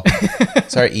 Sorry, Paul.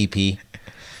 Sorry, EP.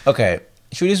 Okay,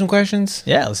 should we do some questions?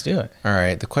 Yeah, let's do it. All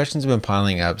right, the questions have been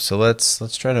piling up, so let's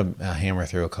try to hammer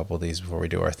through a couple of these before we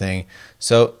do our thing.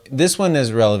 So this one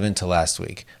is relevant to last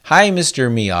week. Hi,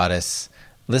 Mr. Miatis.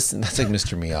 Listen, that's like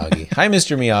Mr. Miyagi. Hi,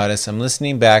 Mr. Miatis. I'm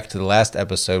listening back to the last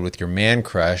episode with your man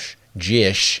crush,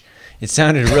 Jish. It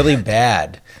sounded really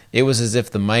bad. It was as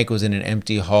if the mic was in an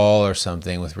empty hall or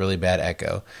something with really bad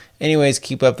echo. Anyways,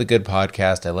 keep up the good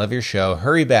podcast. I love your show.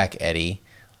 Hurry back, Eddie.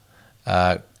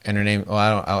 And her name,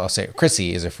 I'll say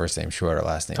Chrissy is her first name, short her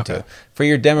last name too. For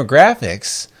your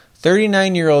demographics,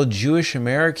 39-year-old Jewish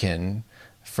American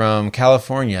from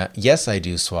California. Yes, I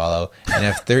do swallow and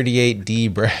have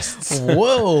 38D breasts.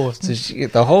 Whoa. So she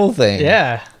the whole thing.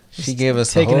 Yeah. She gave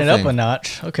us taking the whole it thing. Up a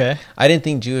notch. Okay. I didn't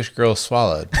think Jewish girls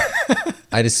swallowed.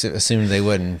 I just assumed they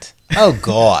wouldn't. Oh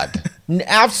God.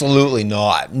 Absolutely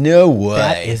not. No way.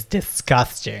 That is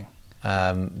disgusting.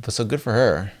 But so good for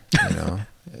her. You know.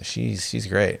 She's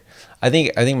great. I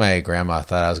think my grandma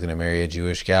thought I was going to marry a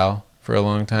Jewish gal for a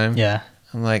long time. Yeah.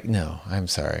 I'm like, no, I'm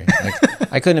sorry.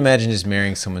 Like, I couldn't imagine just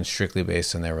marrying someone strictly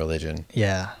based on their religion.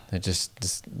 Yeah. It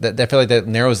I feel like that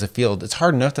narrows the field. It's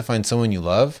hard enough to find someone you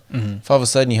love. Mm-hmm. If all of a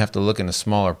sudden you have to look in a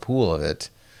smaller pool of it,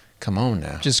 come on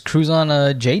now. Just cruise on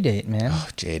a J-Date, man. Oh,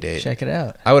 J-Date. Check it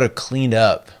out. I would have cleaned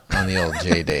up on the old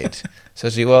J-Date.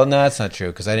 Especially, well, no, that's not true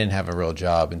because I didn't have a real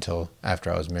job until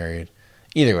after I was married.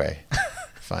 Either way.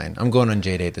 Fine. I'm going on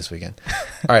J-Date this weekend.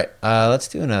 All right. Let's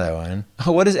do another one.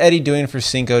 What is Eddie doing for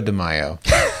Cinco de Mayo?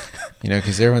 You know,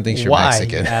 because everyone thinks you're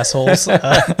Mexican. Why, assholes?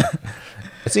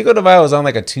 Cinco de Mayo was on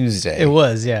like a Tuesday. It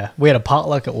was, yeah. We had a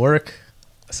potluck at work.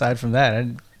 Aside from that,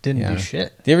 I didn't do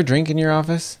shit. Do you ever drink in your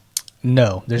office?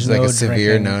 No. There's no like a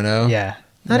severe no-no? Yeah.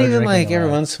 Not even like every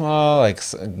once in a while, like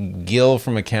Gil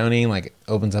from accounting like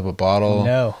opens up a bottle.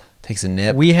 No. Takes a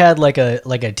nip. We had like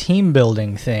a team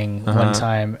building thing one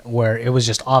time where it was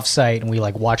just offsite and we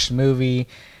like watched a movie,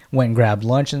 went and grabbed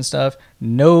lunch and stuff.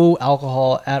 No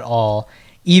alcohol at all.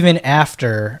 Even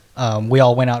after we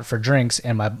all went out for drinks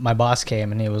and my boss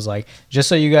came and he was like, just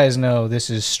so you guys know, this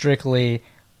is strictly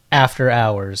after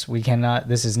hours. We cannot,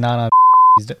 this is not on.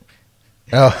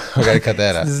 Oh, I gotta cut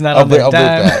that out. This is not on their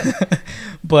dime.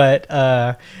 But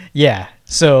yeah,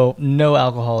 so no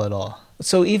alcohol at all.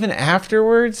 So even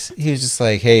afterwards, he was just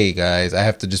like, "Hey guys, I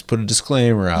have to just put a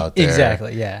disclaimer out there."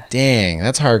 Exactly. Yeah. Dang,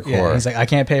 that's hardcore. Yeah, he's like, I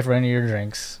can't pay for any of your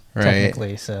drinks, right?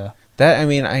 Technically, so. That, I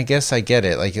mean, I guess I get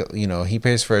it. Like, you know, he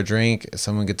pays for a drink,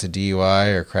 someone gets a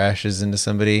DUI or crashes into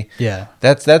somebody. Yeah.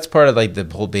 That's part of like the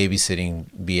whole babysitting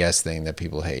BS thing that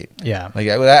people hate. Yeah. Like,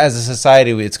 as a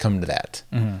society, it's come to that.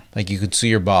 Mm-hmm. Like, you could sue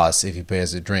your boss if he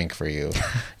pays a drink for you.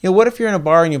 You know, what if you're in a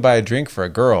bar and you buy a drink for a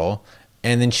girl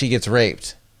and then she gets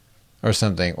raped or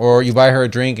something? Or you buy her a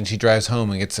drink and she drives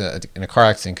home and gets in a car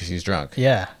accident because she's drunk.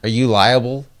 Yeah. Are you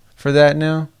liable for that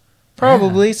now?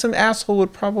 Probably. Yeah. Some asshole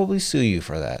would probably sue you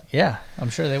for that. Yeah, I'm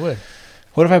sure they would.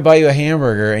 What if I buy you a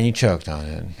hamburger and you choked on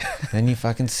it? Then you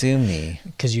fucking sue me.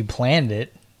 Because you planned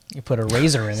it. You put a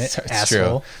razor in it,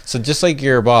 asshole. True. So just like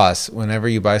your boss, whenever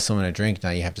you buy someone a drink,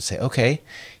 now you have to say, okay,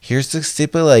 here's the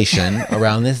stipulation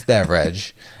around this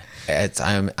beverage.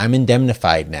 I'm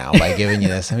indemnified now by giving you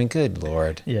this. I mean, good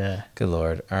Lord. Yeah. Good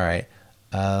Lord. All right.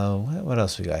 What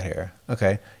else we got here?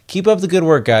 Okay. Keep up the good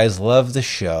work, guys. Love the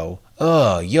show.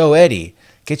 Oh, yo, Eddie,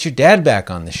 get your dad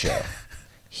back on the show.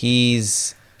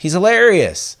 He's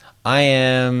hilarious.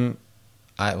 Wait,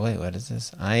 what is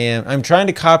this? I'm trying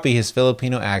to copy his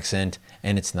Filipino accent,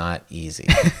 and it's not easy.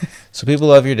 So people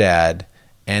love your dad,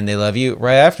 and they love you.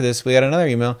 Right after this, we got another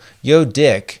email. Yo,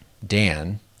 Dick,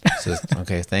 Dan says,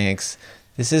 okay, thanks.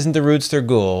 This isn't the Rootster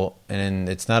Ghoul, and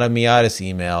it's not a Miatis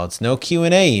email. It's no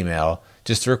Q&A email,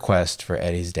 just a request for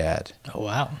Eddie's dad. Oh,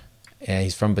 wow. And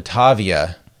he's from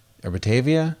Batavia. Or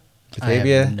Batavia? I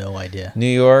have no idea. New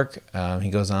York.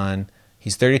 He goes on.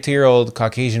 He's 32-year-old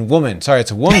Caucasian woman. Sorry, it's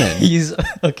a woman. He's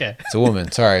okay. It's a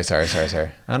woman. Sorry.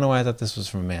 I don't know why I thought this was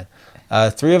from a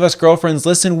man. 3 of us girlfriends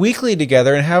listen weekly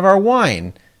together and have our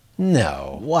wine.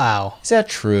 No. Wow. Is that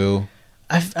true?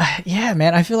 Yeah,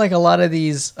 man. I feel like a lot of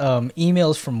these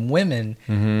emails from women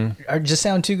just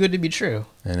sound too good to be true.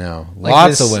 I know. Like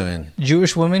lots of women.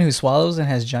 Jewish woman who swallows and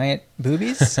has giant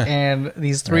boobies, and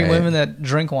these 3 women that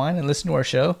drink wine and listen to our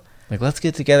show. Like, let's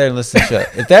get together and listen to the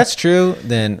show. If that's true,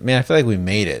 then, man, I feel like we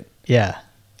made it. Yeah.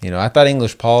 You know, I thought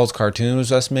English Paul's cartoon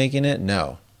was us making it.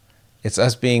 No. It's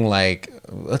us being like,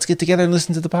 let's get together and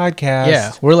listen to the podcast.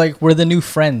 Yeah, we're the new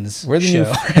friends. We're the new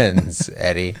friends,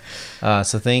 Eddie.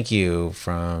 So thank you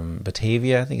from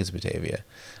Batavia. I think it's Batavia.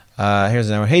 Here's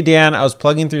another one. Hey, Dan, I was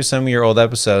plugging through some of your old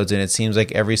episodes, and it seems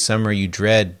like every summer you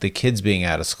dread the kids being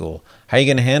out of school. How are you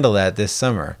going to handle that this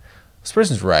summer? This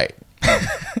person's right.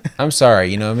 I'm sorry.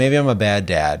 You know, maybe I'm a bad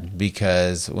dad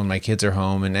because when my kids are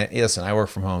home, and listen, I work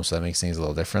from home, so that makes things a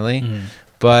little differently. Mm-hmm.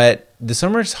 But the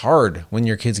summer is hard when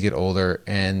your kids get older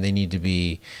and they need to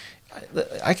be.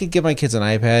 I could give my kids an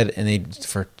iPad and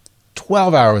for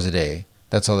 12 hours a day,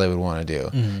 that's all they would want to do.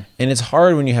 Mm-hmm. And it's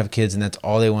hard when you have kids and that's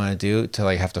all they want to do, to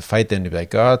like have to fight them to be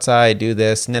like, go outside, do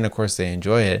this. And then of course they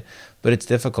enjoy it, but it's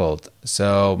difficult.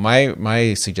 So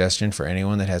my suggestion for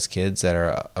anyone that has kids that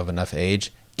are of enough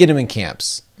age, get them in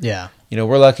camps. Yeah. You know,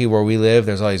 we're lucky where we live.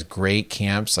 There's all these great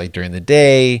camps like during the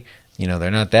day. You know,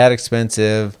 they're not that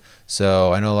expensive.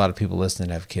 So I know a lot of people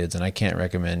listening have kids, and I can't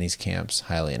recommend these camps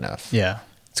highly enough. Yeah.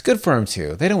 It's good for them,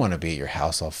 too. They don't want to be at your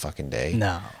house all fucking day.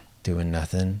 No. Doing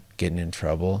nothing, getting in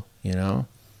trouble, you know?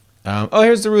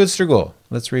 Here's the Rooster Ghoul.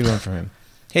 Let's read one from him.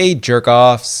 Hey,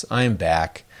 jerk-offs. I'm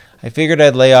back. I figured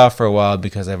I'd lay off for a while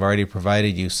because I've already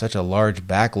provided you such a large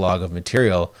backlog of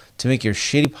material to make your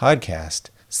shitty podcast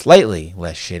slightly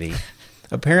less shitty.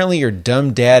 Apparently your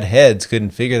dumb dad heads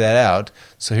couldn't figure that out,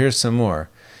 so here's some more.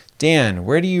 Dan,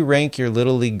 where do you rank your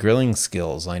Little League grilling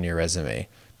skills on your resume?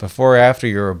 Before or after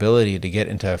your ability to get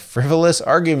into frivolous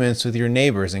arguments with your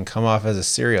neighbors and come off as a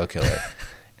serial killer?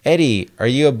 Eddie, are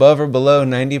you above or below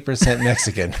 90%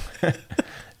 Mexican?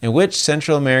 In which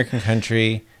Central American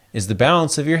country is the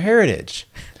balance of your heritage?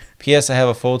 P.S. I have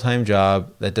a full-time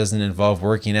job that doesn't involve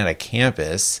working at a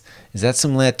campus. Is that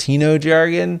some Latino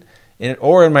jargon?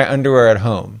 Or in my underwear at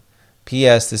home?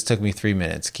 P.S. This took me 3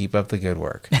 minutes. Keep up the good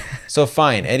work. So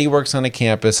fine, Eddie works on a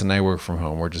campus and I work from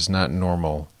home. We're just not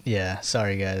normal. Yeah,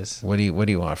 sorry guys. What do you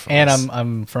want from us? And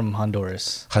I'm from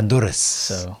Honduras. Honduras.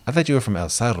 So I thought you were from El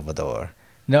Salvador.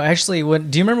 No, actually,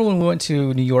 do you remember when we went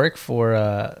to New York for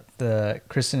the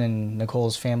Kristen and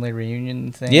Nicole's family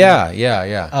reunion thing?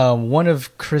 Yeah. One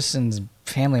of Kristen's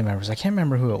family members, I can't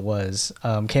remember who it was,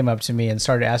 came up to me and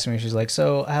started asking me. She's like,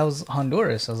 "So how's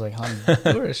Honduras?" I was like,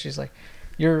 "Honduras." She's like,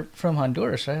 "You're from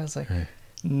Honduras, right?" I was like,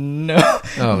 "No."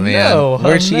 Oh man, no,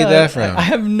 where'd she get that from? I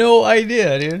have no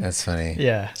idea, dude. That's funny.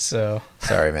 Yeah. So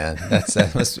sorry, man.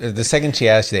 The second she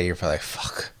asked you that, you're probably like,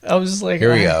 "Fuck." I was just like,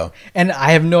 "Here we go," and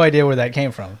I have no idea where that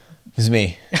came from. It's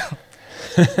me.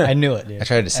 I knew it, dude. I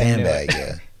tried to sandbag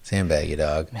you. Sandbag you,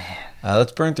 dog. Man.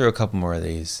 Let's burn through a couple more of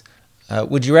these.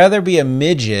 Would you rather be a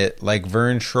midget like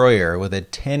Vern Troyer with a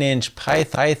 10-inch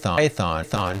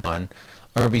python,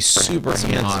 or be super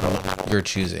handsome, you're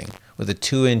choosing, with a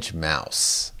 2-inch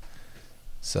mouse?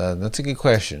 So that's a good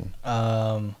question.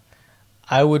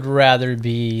 I would rather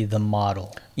be the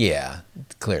model. Yeah,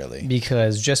 clearly.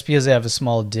 Because just because they have a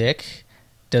small dick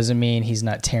doesn't mean he's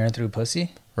not tearing through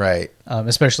pussy. Right.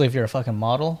 Especially if you're a fucking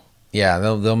model. Yeah,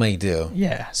 they'll make do.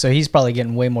 Yeah, so he's probably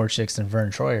getting way more chicks than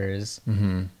Vern Troyer is.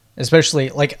 Mm-hmm. Especially,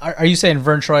 like, are you saying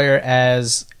Vern Troyer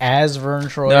as Vern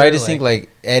Troyer? No, I just think like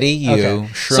Eddie, you.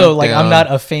 Okay. So like down. I'm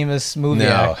not a famous movie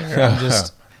actor. I'm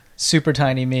just super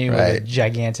tiny me with a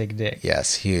gigantic dick.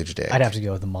 Yes, huge dick. I'd have to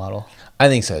go with the model. I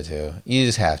think so too. You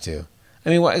just have to. I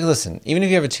mean, listen, even if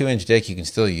you have a 2-inch dick, you can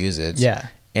still use it. Yeah.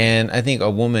 And I think a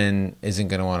woman isn't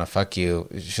going to want to fuck you.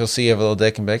 She'll see you have a little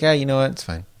dick and be like, you know what? It's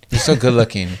fine. You're so good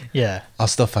looking. Yeah. I'll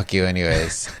still fuck you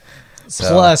anyways. So.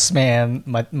 Plus, man,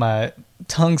 my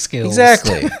tongue skills.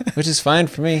 Exactly. Which is fine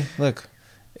for me. Look,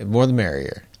 more the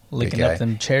merrier. Licking up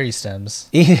them cherry stems.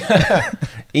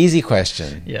 Easy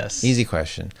question. Yes. Easy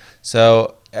question.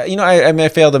 So, I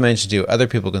failed to mention too, other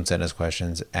people can send us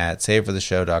questions at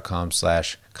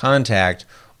savefortheshow.com/contact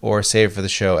or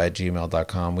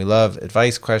savefortheshow@gmail.com. We love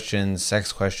advice questions,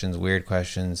 sex questions, weird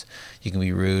questions. You can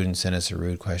be rude and send us a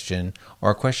rude question.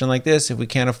 Or a question like this: if we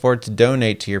can't afford to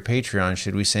donate to your Patreon,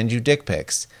 should we send you dick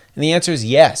pics? And the answer is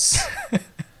yes.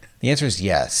 The answer is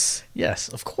yes. Yes,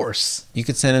 of course. You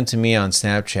could send them to me on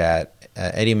Snapchat.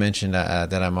 Eddie mentioned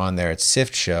that I'm on there. It's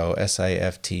Sift Show,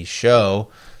 SIFT Show.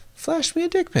 Flash me a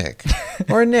dick pic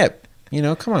or a nip.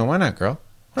 Come on, why not, girl?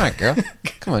 Why not, girl?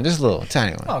 Come on, just a little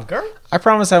tiny one. Oh, girl. I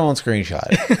promise I won't screenshot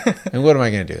it. And what am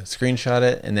I going to do? Screenshot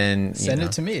it and then send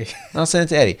it to me. I'll send it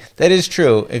to Eddie. That is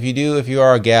true. If you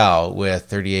are a gal with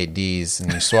 38 Ds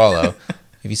and you swallow,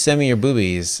 if you send me your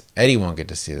boobies, Eddie won't get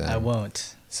to see them. I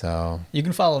won't. So you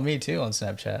can follow me too on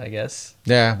Snapchat, I guess.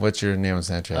 Yeah, what's your name on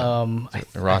Snapchat?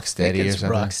 Rocksteady or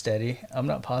something? Rocksteady. I'm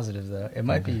not positive though. It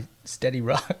might be Steady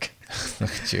Rock. Look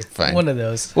at you. Fine. One of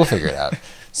those. We'll figure it out.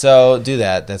 So do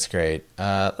that. That's great.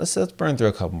 Let's burn through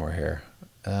a couple more here.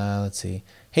 Let's see.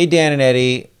 Hey Dan and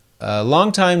Eddie,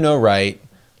 long time no write.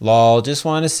 Lol. Just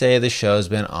want to say the show's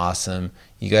been awesome.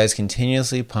 You guys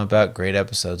continuously pump out great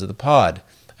episodes of the pod.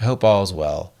 I hope all is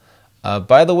well.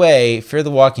 By the way, Fear the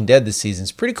Walking Dead this season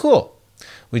is pretty cool.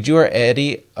 Would you or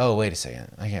Eddie... Oh, wait a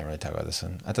second. I can't really talk about this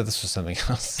one. I thought this was something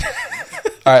else.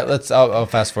 All right, I'll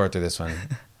fast forward through this one.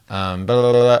 Blah,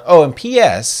 blah, blah. Oh, and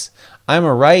P.S. I'm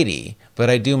a righty, but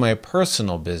I do my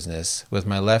personal business with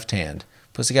my left hand.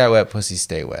 Pussy got wet, pussy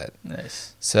stay wet.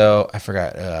 Nice. So, I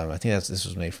forgot. I think this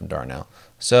was made from Darnell.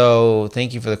 So,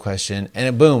 thank you for the question.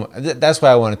 And boom, that's why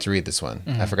I wanted to read this one.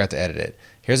 Mm-hmm. I forgot to edit it.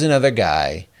 Here's another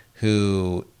guy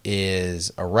who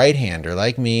is a right-hander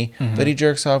like me, mm-hmm. but he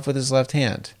jerks off with his left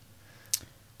hand.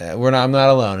 I'm not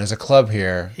alone. There's a club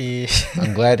here.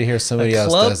 I'm glad to hear somebody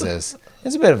else does this.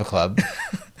 It's a bit of a club,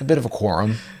 a bit of a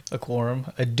quorum.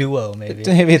 A duo, maybe.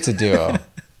 Maybe it's a duo.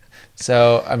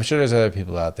 So I'm sure there's other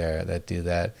people out there that do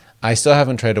that. I still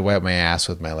haven't tried to wipe my ass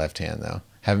with my left hand, though.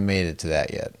 Haven't made it to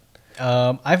that yet.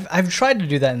 I've tried to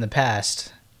do that in the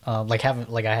past. I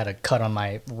had a cut on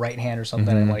my right hand or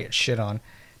something. Mm-hmm. I want to get shit on.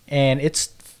 And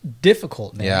it's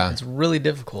difficult, man. Yeah. It's really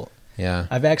difficult. Yeah.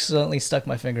 I've accidentally stuck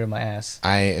my finger in my ass.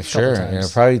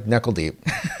 Probably knuckle deep.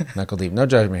 Knuckle deep. No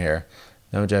judgment here.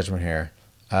 No judgment here.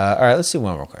 All right, let's do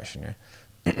one more question here.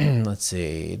 Let's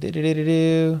see.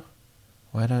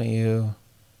 Why don't you...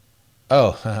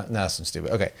 Oh, no, that's some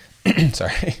stupid. Okay.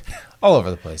 Sorry. All over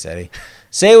the place, Eddie.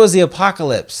 Say it was the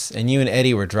apocalypse and you and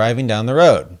Eddie were driving down the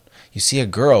road. You see a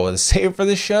girl with a Save for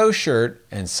the Show shirt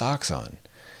and socks on.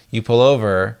 You pull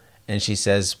over and she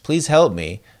says, please help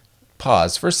me.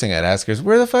 Pause. First thing I'd ask her is,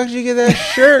 where the fuck did you get that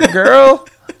shirt, girl?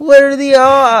 What are the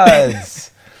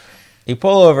odds? You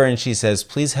pull over and she says,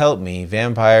 please help me.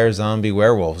 Vampire, zombie,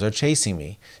 werewolves are chasing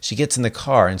me. She gets in the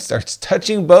car and starts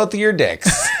touching both of your dicks.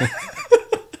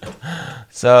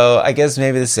 So I guess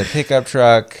maybe this is a pickup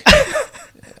truck.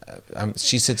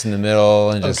 She sits in the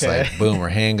middle and just like, boom, her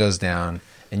hand goes down.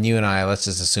 And you and I, let's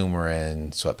just assume we're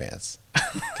in sweatpants.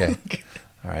 Okay.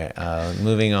 All right,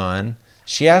 moving on.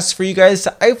 She asks for you guys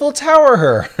to Eiffel Tower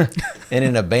her in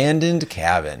an abandoned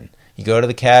cabin. You go to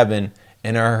the cabin,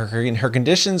 and her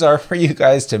conditions are for you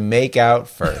guys to make out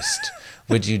first.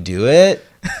 Would you do it?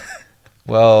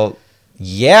 Well,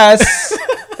 yes.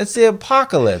 It's the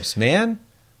apocalypse, man.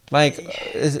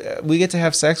 We get to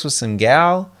have sex with some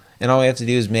gal, and all we have to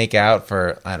do is make out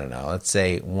for, I don't know, let's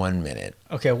say 1 minute.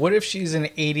 Okay, what if she's an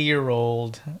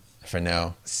 80-year-old for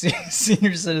no.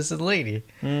 Senior citizen lady.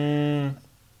 I'm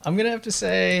going to have to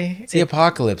say... It's the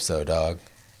apocalypse, though, dog.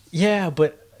 Yeah,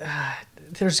 but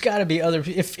there's got to be other...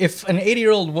 If an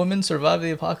 80-year-old woman survived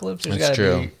the apocalypse, there's got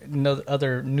to be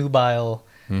other nubile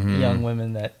young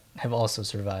women that have also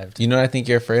survived. You know what I think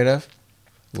you're afraid of?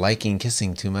 Liking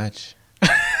kissing too much.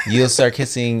 You'll start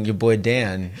kissing your boy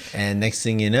Dan, and next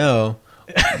thing you know,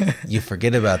 you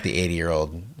forget about the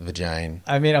 80-year-old vagina.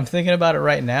 I mean, I'm thinking about it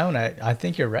right now, and I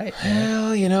think you're right,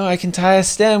 man. Well, I can tie a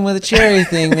stem with a cherry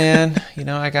thing, man.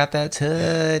 I got that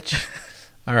touch.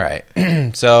 All right.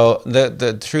 So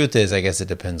the truth is, I guess it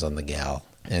depends on the gal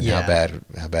and how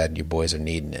bad your boys are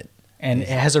needing it. And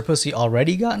has her pussy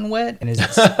already gotten wet? And is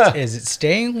it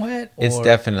staying wet? It's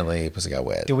definitely pussy got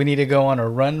wet. Do we need to go on a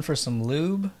run for some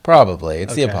lube? Probably.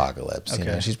 It's the apocalypse.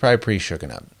 Okay. She's probably pretty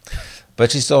shooken up. But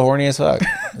she's still horny as fuck.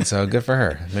 So good for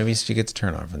her. Maybe she gets a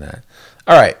turn on from that.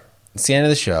 All right. It's the end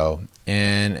of the show.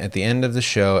 And at the end of the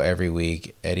show every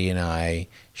week, Eddie and I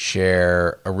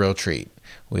share a real treat,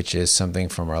 which is something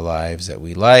from our lives that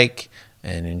we like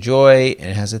and enjoy,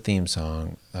 and it has a theme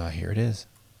song. Here it is.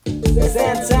 It's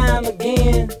that time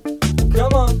again.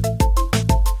 Come on.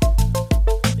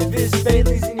 If it's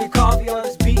Bailey's in your coffee or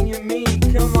it's beating your meat,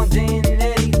 come on, Dan and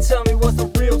Eddie, tell me what's the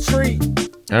real treat.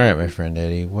 All right, my friend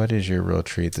Eddie, what is your real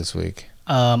treat this week?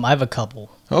 I have a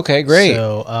couple. Okay, great.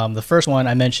 So the first one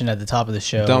I mentioned at the top of the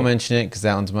show. Don't mention it because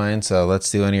that one's mine. So let's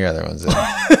do any other ones.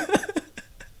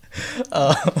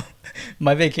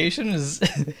 My vacation is...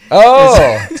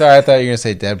 Oh! Sorry, I thought you were going to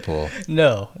say Deadpool.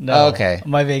 No. Oh, okay.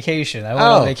 My vacation. I went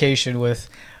on vacation with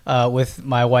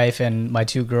my wife and my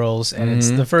two girls, and it's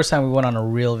the first time we went on a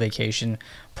real vacation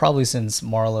probably since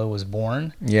Marlo was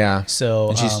born. Yeah. So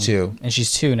and she's 2. And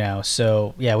she's 2 now.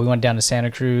 So, yeah, we went down to Santa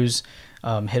Cruz,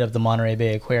 hit up the Monterey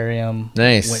Bay Aquarium.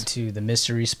 Nice. Went to the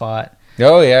Mystery Spot.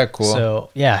 Oh, yeah, cool. So,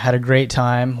 yeah, had a great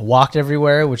time. Walked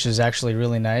everywhere, which is actually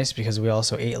really nice because we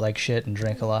also ate like shit and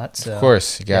drank a lot. So, of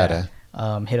course, you gotta.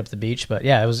 Yeah, hit up the beach. But,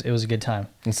 yeah, it was a good time.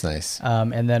 It's nice.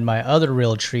 And then my other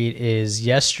real treat is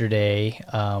yesterday,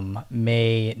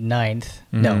 May 9th.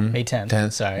 No, May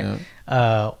 10th. Sorry.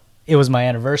 Yeah. It was my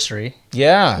anniversary.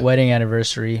 Yeah. Wedding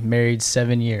anniversary. Married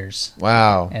 7 years.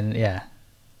 Wow. And, yeah.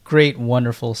 Great,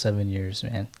 wonderful 7 years,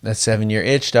 man. That 7-year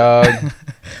itch, dog.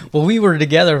 Well, we were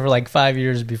together for like 5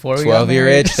 years before we got married. 12-year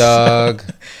itch, dog.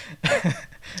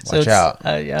 Watch out.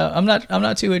 Yeah, I'm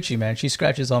not too itchy, man. She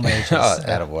scratches all my itches. Oh,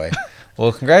 attaboy.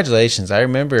 Well, congratulations. I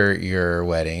remember your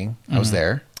wedding. I was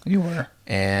there. You were.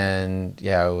 And,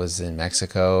 yeah, I was in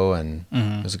Mexico, and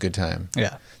it was a good time.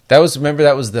 Yeah. That was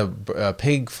the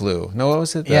pig flu. No, what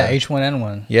was it? Yeah,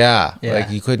 H1N1. Yeah, like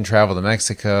you couldn't travel to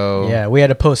Mexico. Yeah, we had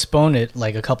to postpone it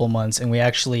like a couple months, and we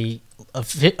actually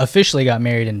officially got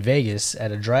married in Vegas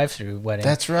at a drive-through wedding.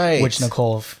 That's right. Which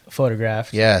Nicole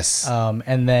photographed. Yes.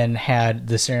 And then had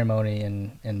the ceremony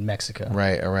in Mexico.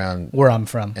 Right, around... where I'm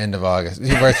from. End of August.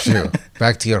 Right through.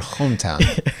 Back to your hometown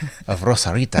of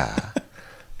Rosarita.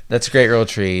 That's a great real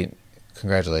treat.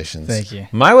 Congratulations. Thank you.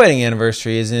 My wedding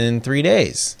anniversary is in 3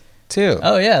 days, too.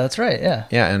 Oh, yeah, that's right, yeah.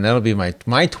 Yeah, and that'll be my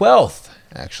 12th,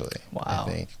 actually. Wow. I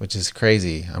think, which is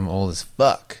crazy. I'm old as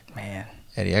fuck. Man.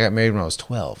 Eddie, I got married when I was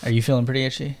 12. Are you feeling pretty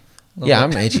itchy? Yeah,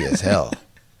 I'm itchy as hell.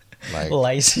 Like,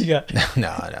 lice you got? No,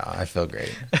 I feel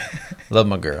great. Love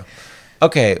my girl.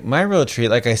 Okay, my real treat,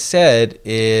 like I said,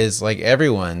 is like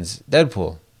everyone's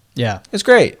Deadpool. Yeah. It's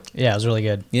great. Yeah, it was really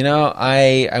good.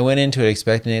 I went into it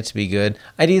expecting it to be good.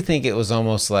 I do think it was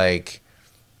almost like,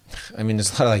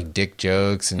 there's a lot of like dick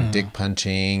jokes and dick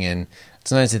punching, and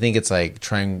sometimes I think it's like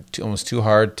trying almost too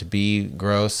hard to be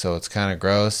gross, so it's kind of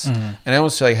gross. And I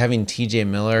almost feel like having TJ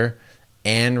Miller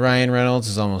and Ryan Reynolds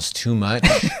is almost too much.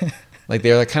 Like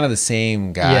they're like kind of the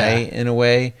same guy in a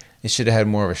way. They should have had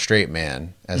more of a straight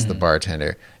man as the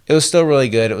bartender. It was still really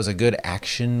good. It was a good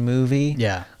action movie.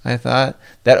 Yeah. I thought.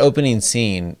 That opening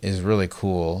scene is really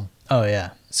cool. Oh,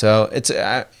 yeah. So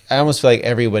I almost feel like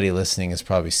everybody listening has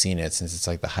probably seen it since it's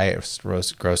like the highest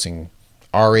grossing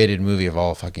R-rated movie of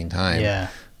all fucking time. Yeah.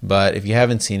 But if you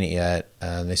haven't seen it yet,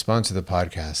 they sponsor the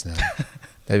podcast now.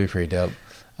 That'd be pretty dope.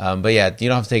 But yeah, you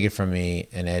don't have to take it from me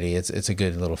and Eddie. It's a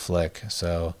good little flick.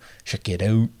 So check it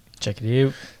out. Check it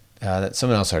out.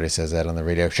 Someone else already says that on the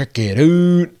radio. Check it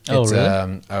out. Oh, it's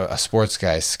really? A sports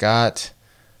guy, Scott.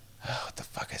 Oh, what the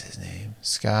fuck is his name?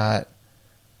 Scott.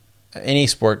 Any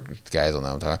sport guys will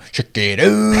know what I'm talking about. Check it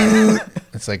out.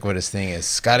 It's like what his thing is.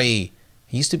 Scotty.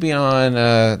 He used to be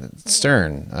on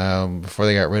Stern before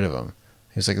they got rid of him.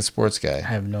 He was like a sports guy. I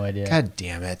have no idea. God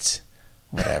damn it.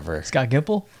 Whatever. Scott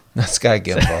Gimple? Not Scott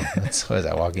Gimple. What is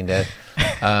that, Walking Dead?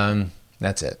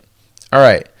 That's it. All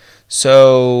right.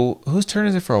 So, whose turn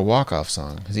is it for a walk-off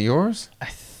song? Is it yours? I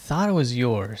thought it was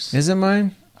yours. Is it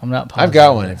mine? I'm not positive. I've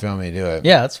got one if you want me to do it.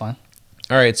 Yeah, that's fine.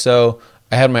 All right, so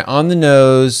I had my On the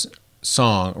Nose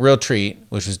song, Real Treat,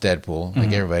 which was Deadpool,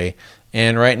 like everybody.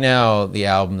 And right now, the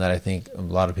album that I think a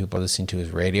lot of people are listening to is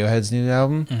Radiohead's new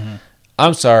album.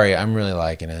 I'm sorry, I'm really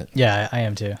liking it. Yeah, I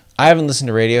am too. I haven't listened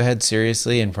to Radiohead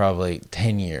seriously in probably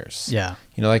 10 years. Yeah.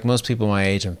 You know, like most people my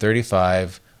age, I'm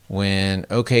 35. When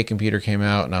OK Computer came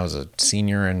out and I was a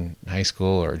senior in high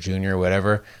school or junior or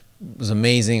whatever, it was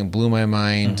amazing. It blew my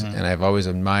mind. And I've always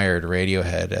admired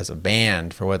Radiohead as a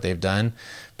band for what they've done.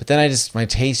 But then my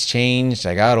taste changed.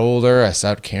 I got older. I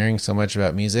stopped caring so much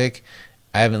about music.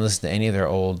 I haven't listened to any of their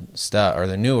old stuff or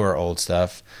the newer old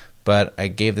stuff. But I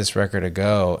gave this record a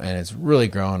go, and it's really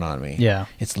growing on me. Yeah.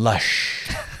 It's lush.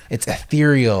 It's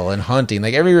ethereal and haunting.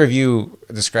 Like, every review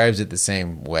describes it the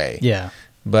same way. Yeah.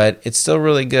 But it's still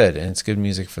really good, and it's good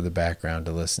music for the background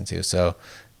to listen to. So,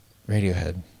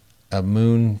 Radiohead. A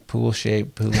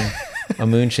moon-shaped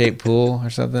pool or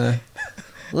something.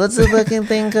 What's the fucking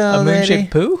thing called? A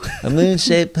moon-shaped poo? A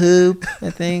moon-shaped poop,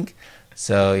 I think.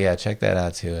 So, yeah, check that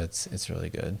out, too. It's really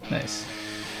good. Nice.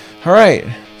 All right.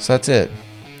 So, that's it.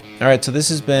 All right, so this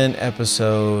has been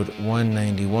episode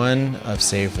 191 of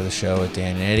Save for the Show with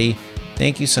Dan and Eddie.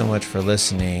 Thank you so much for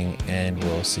listening, and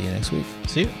we'll see you next week.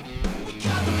 See you.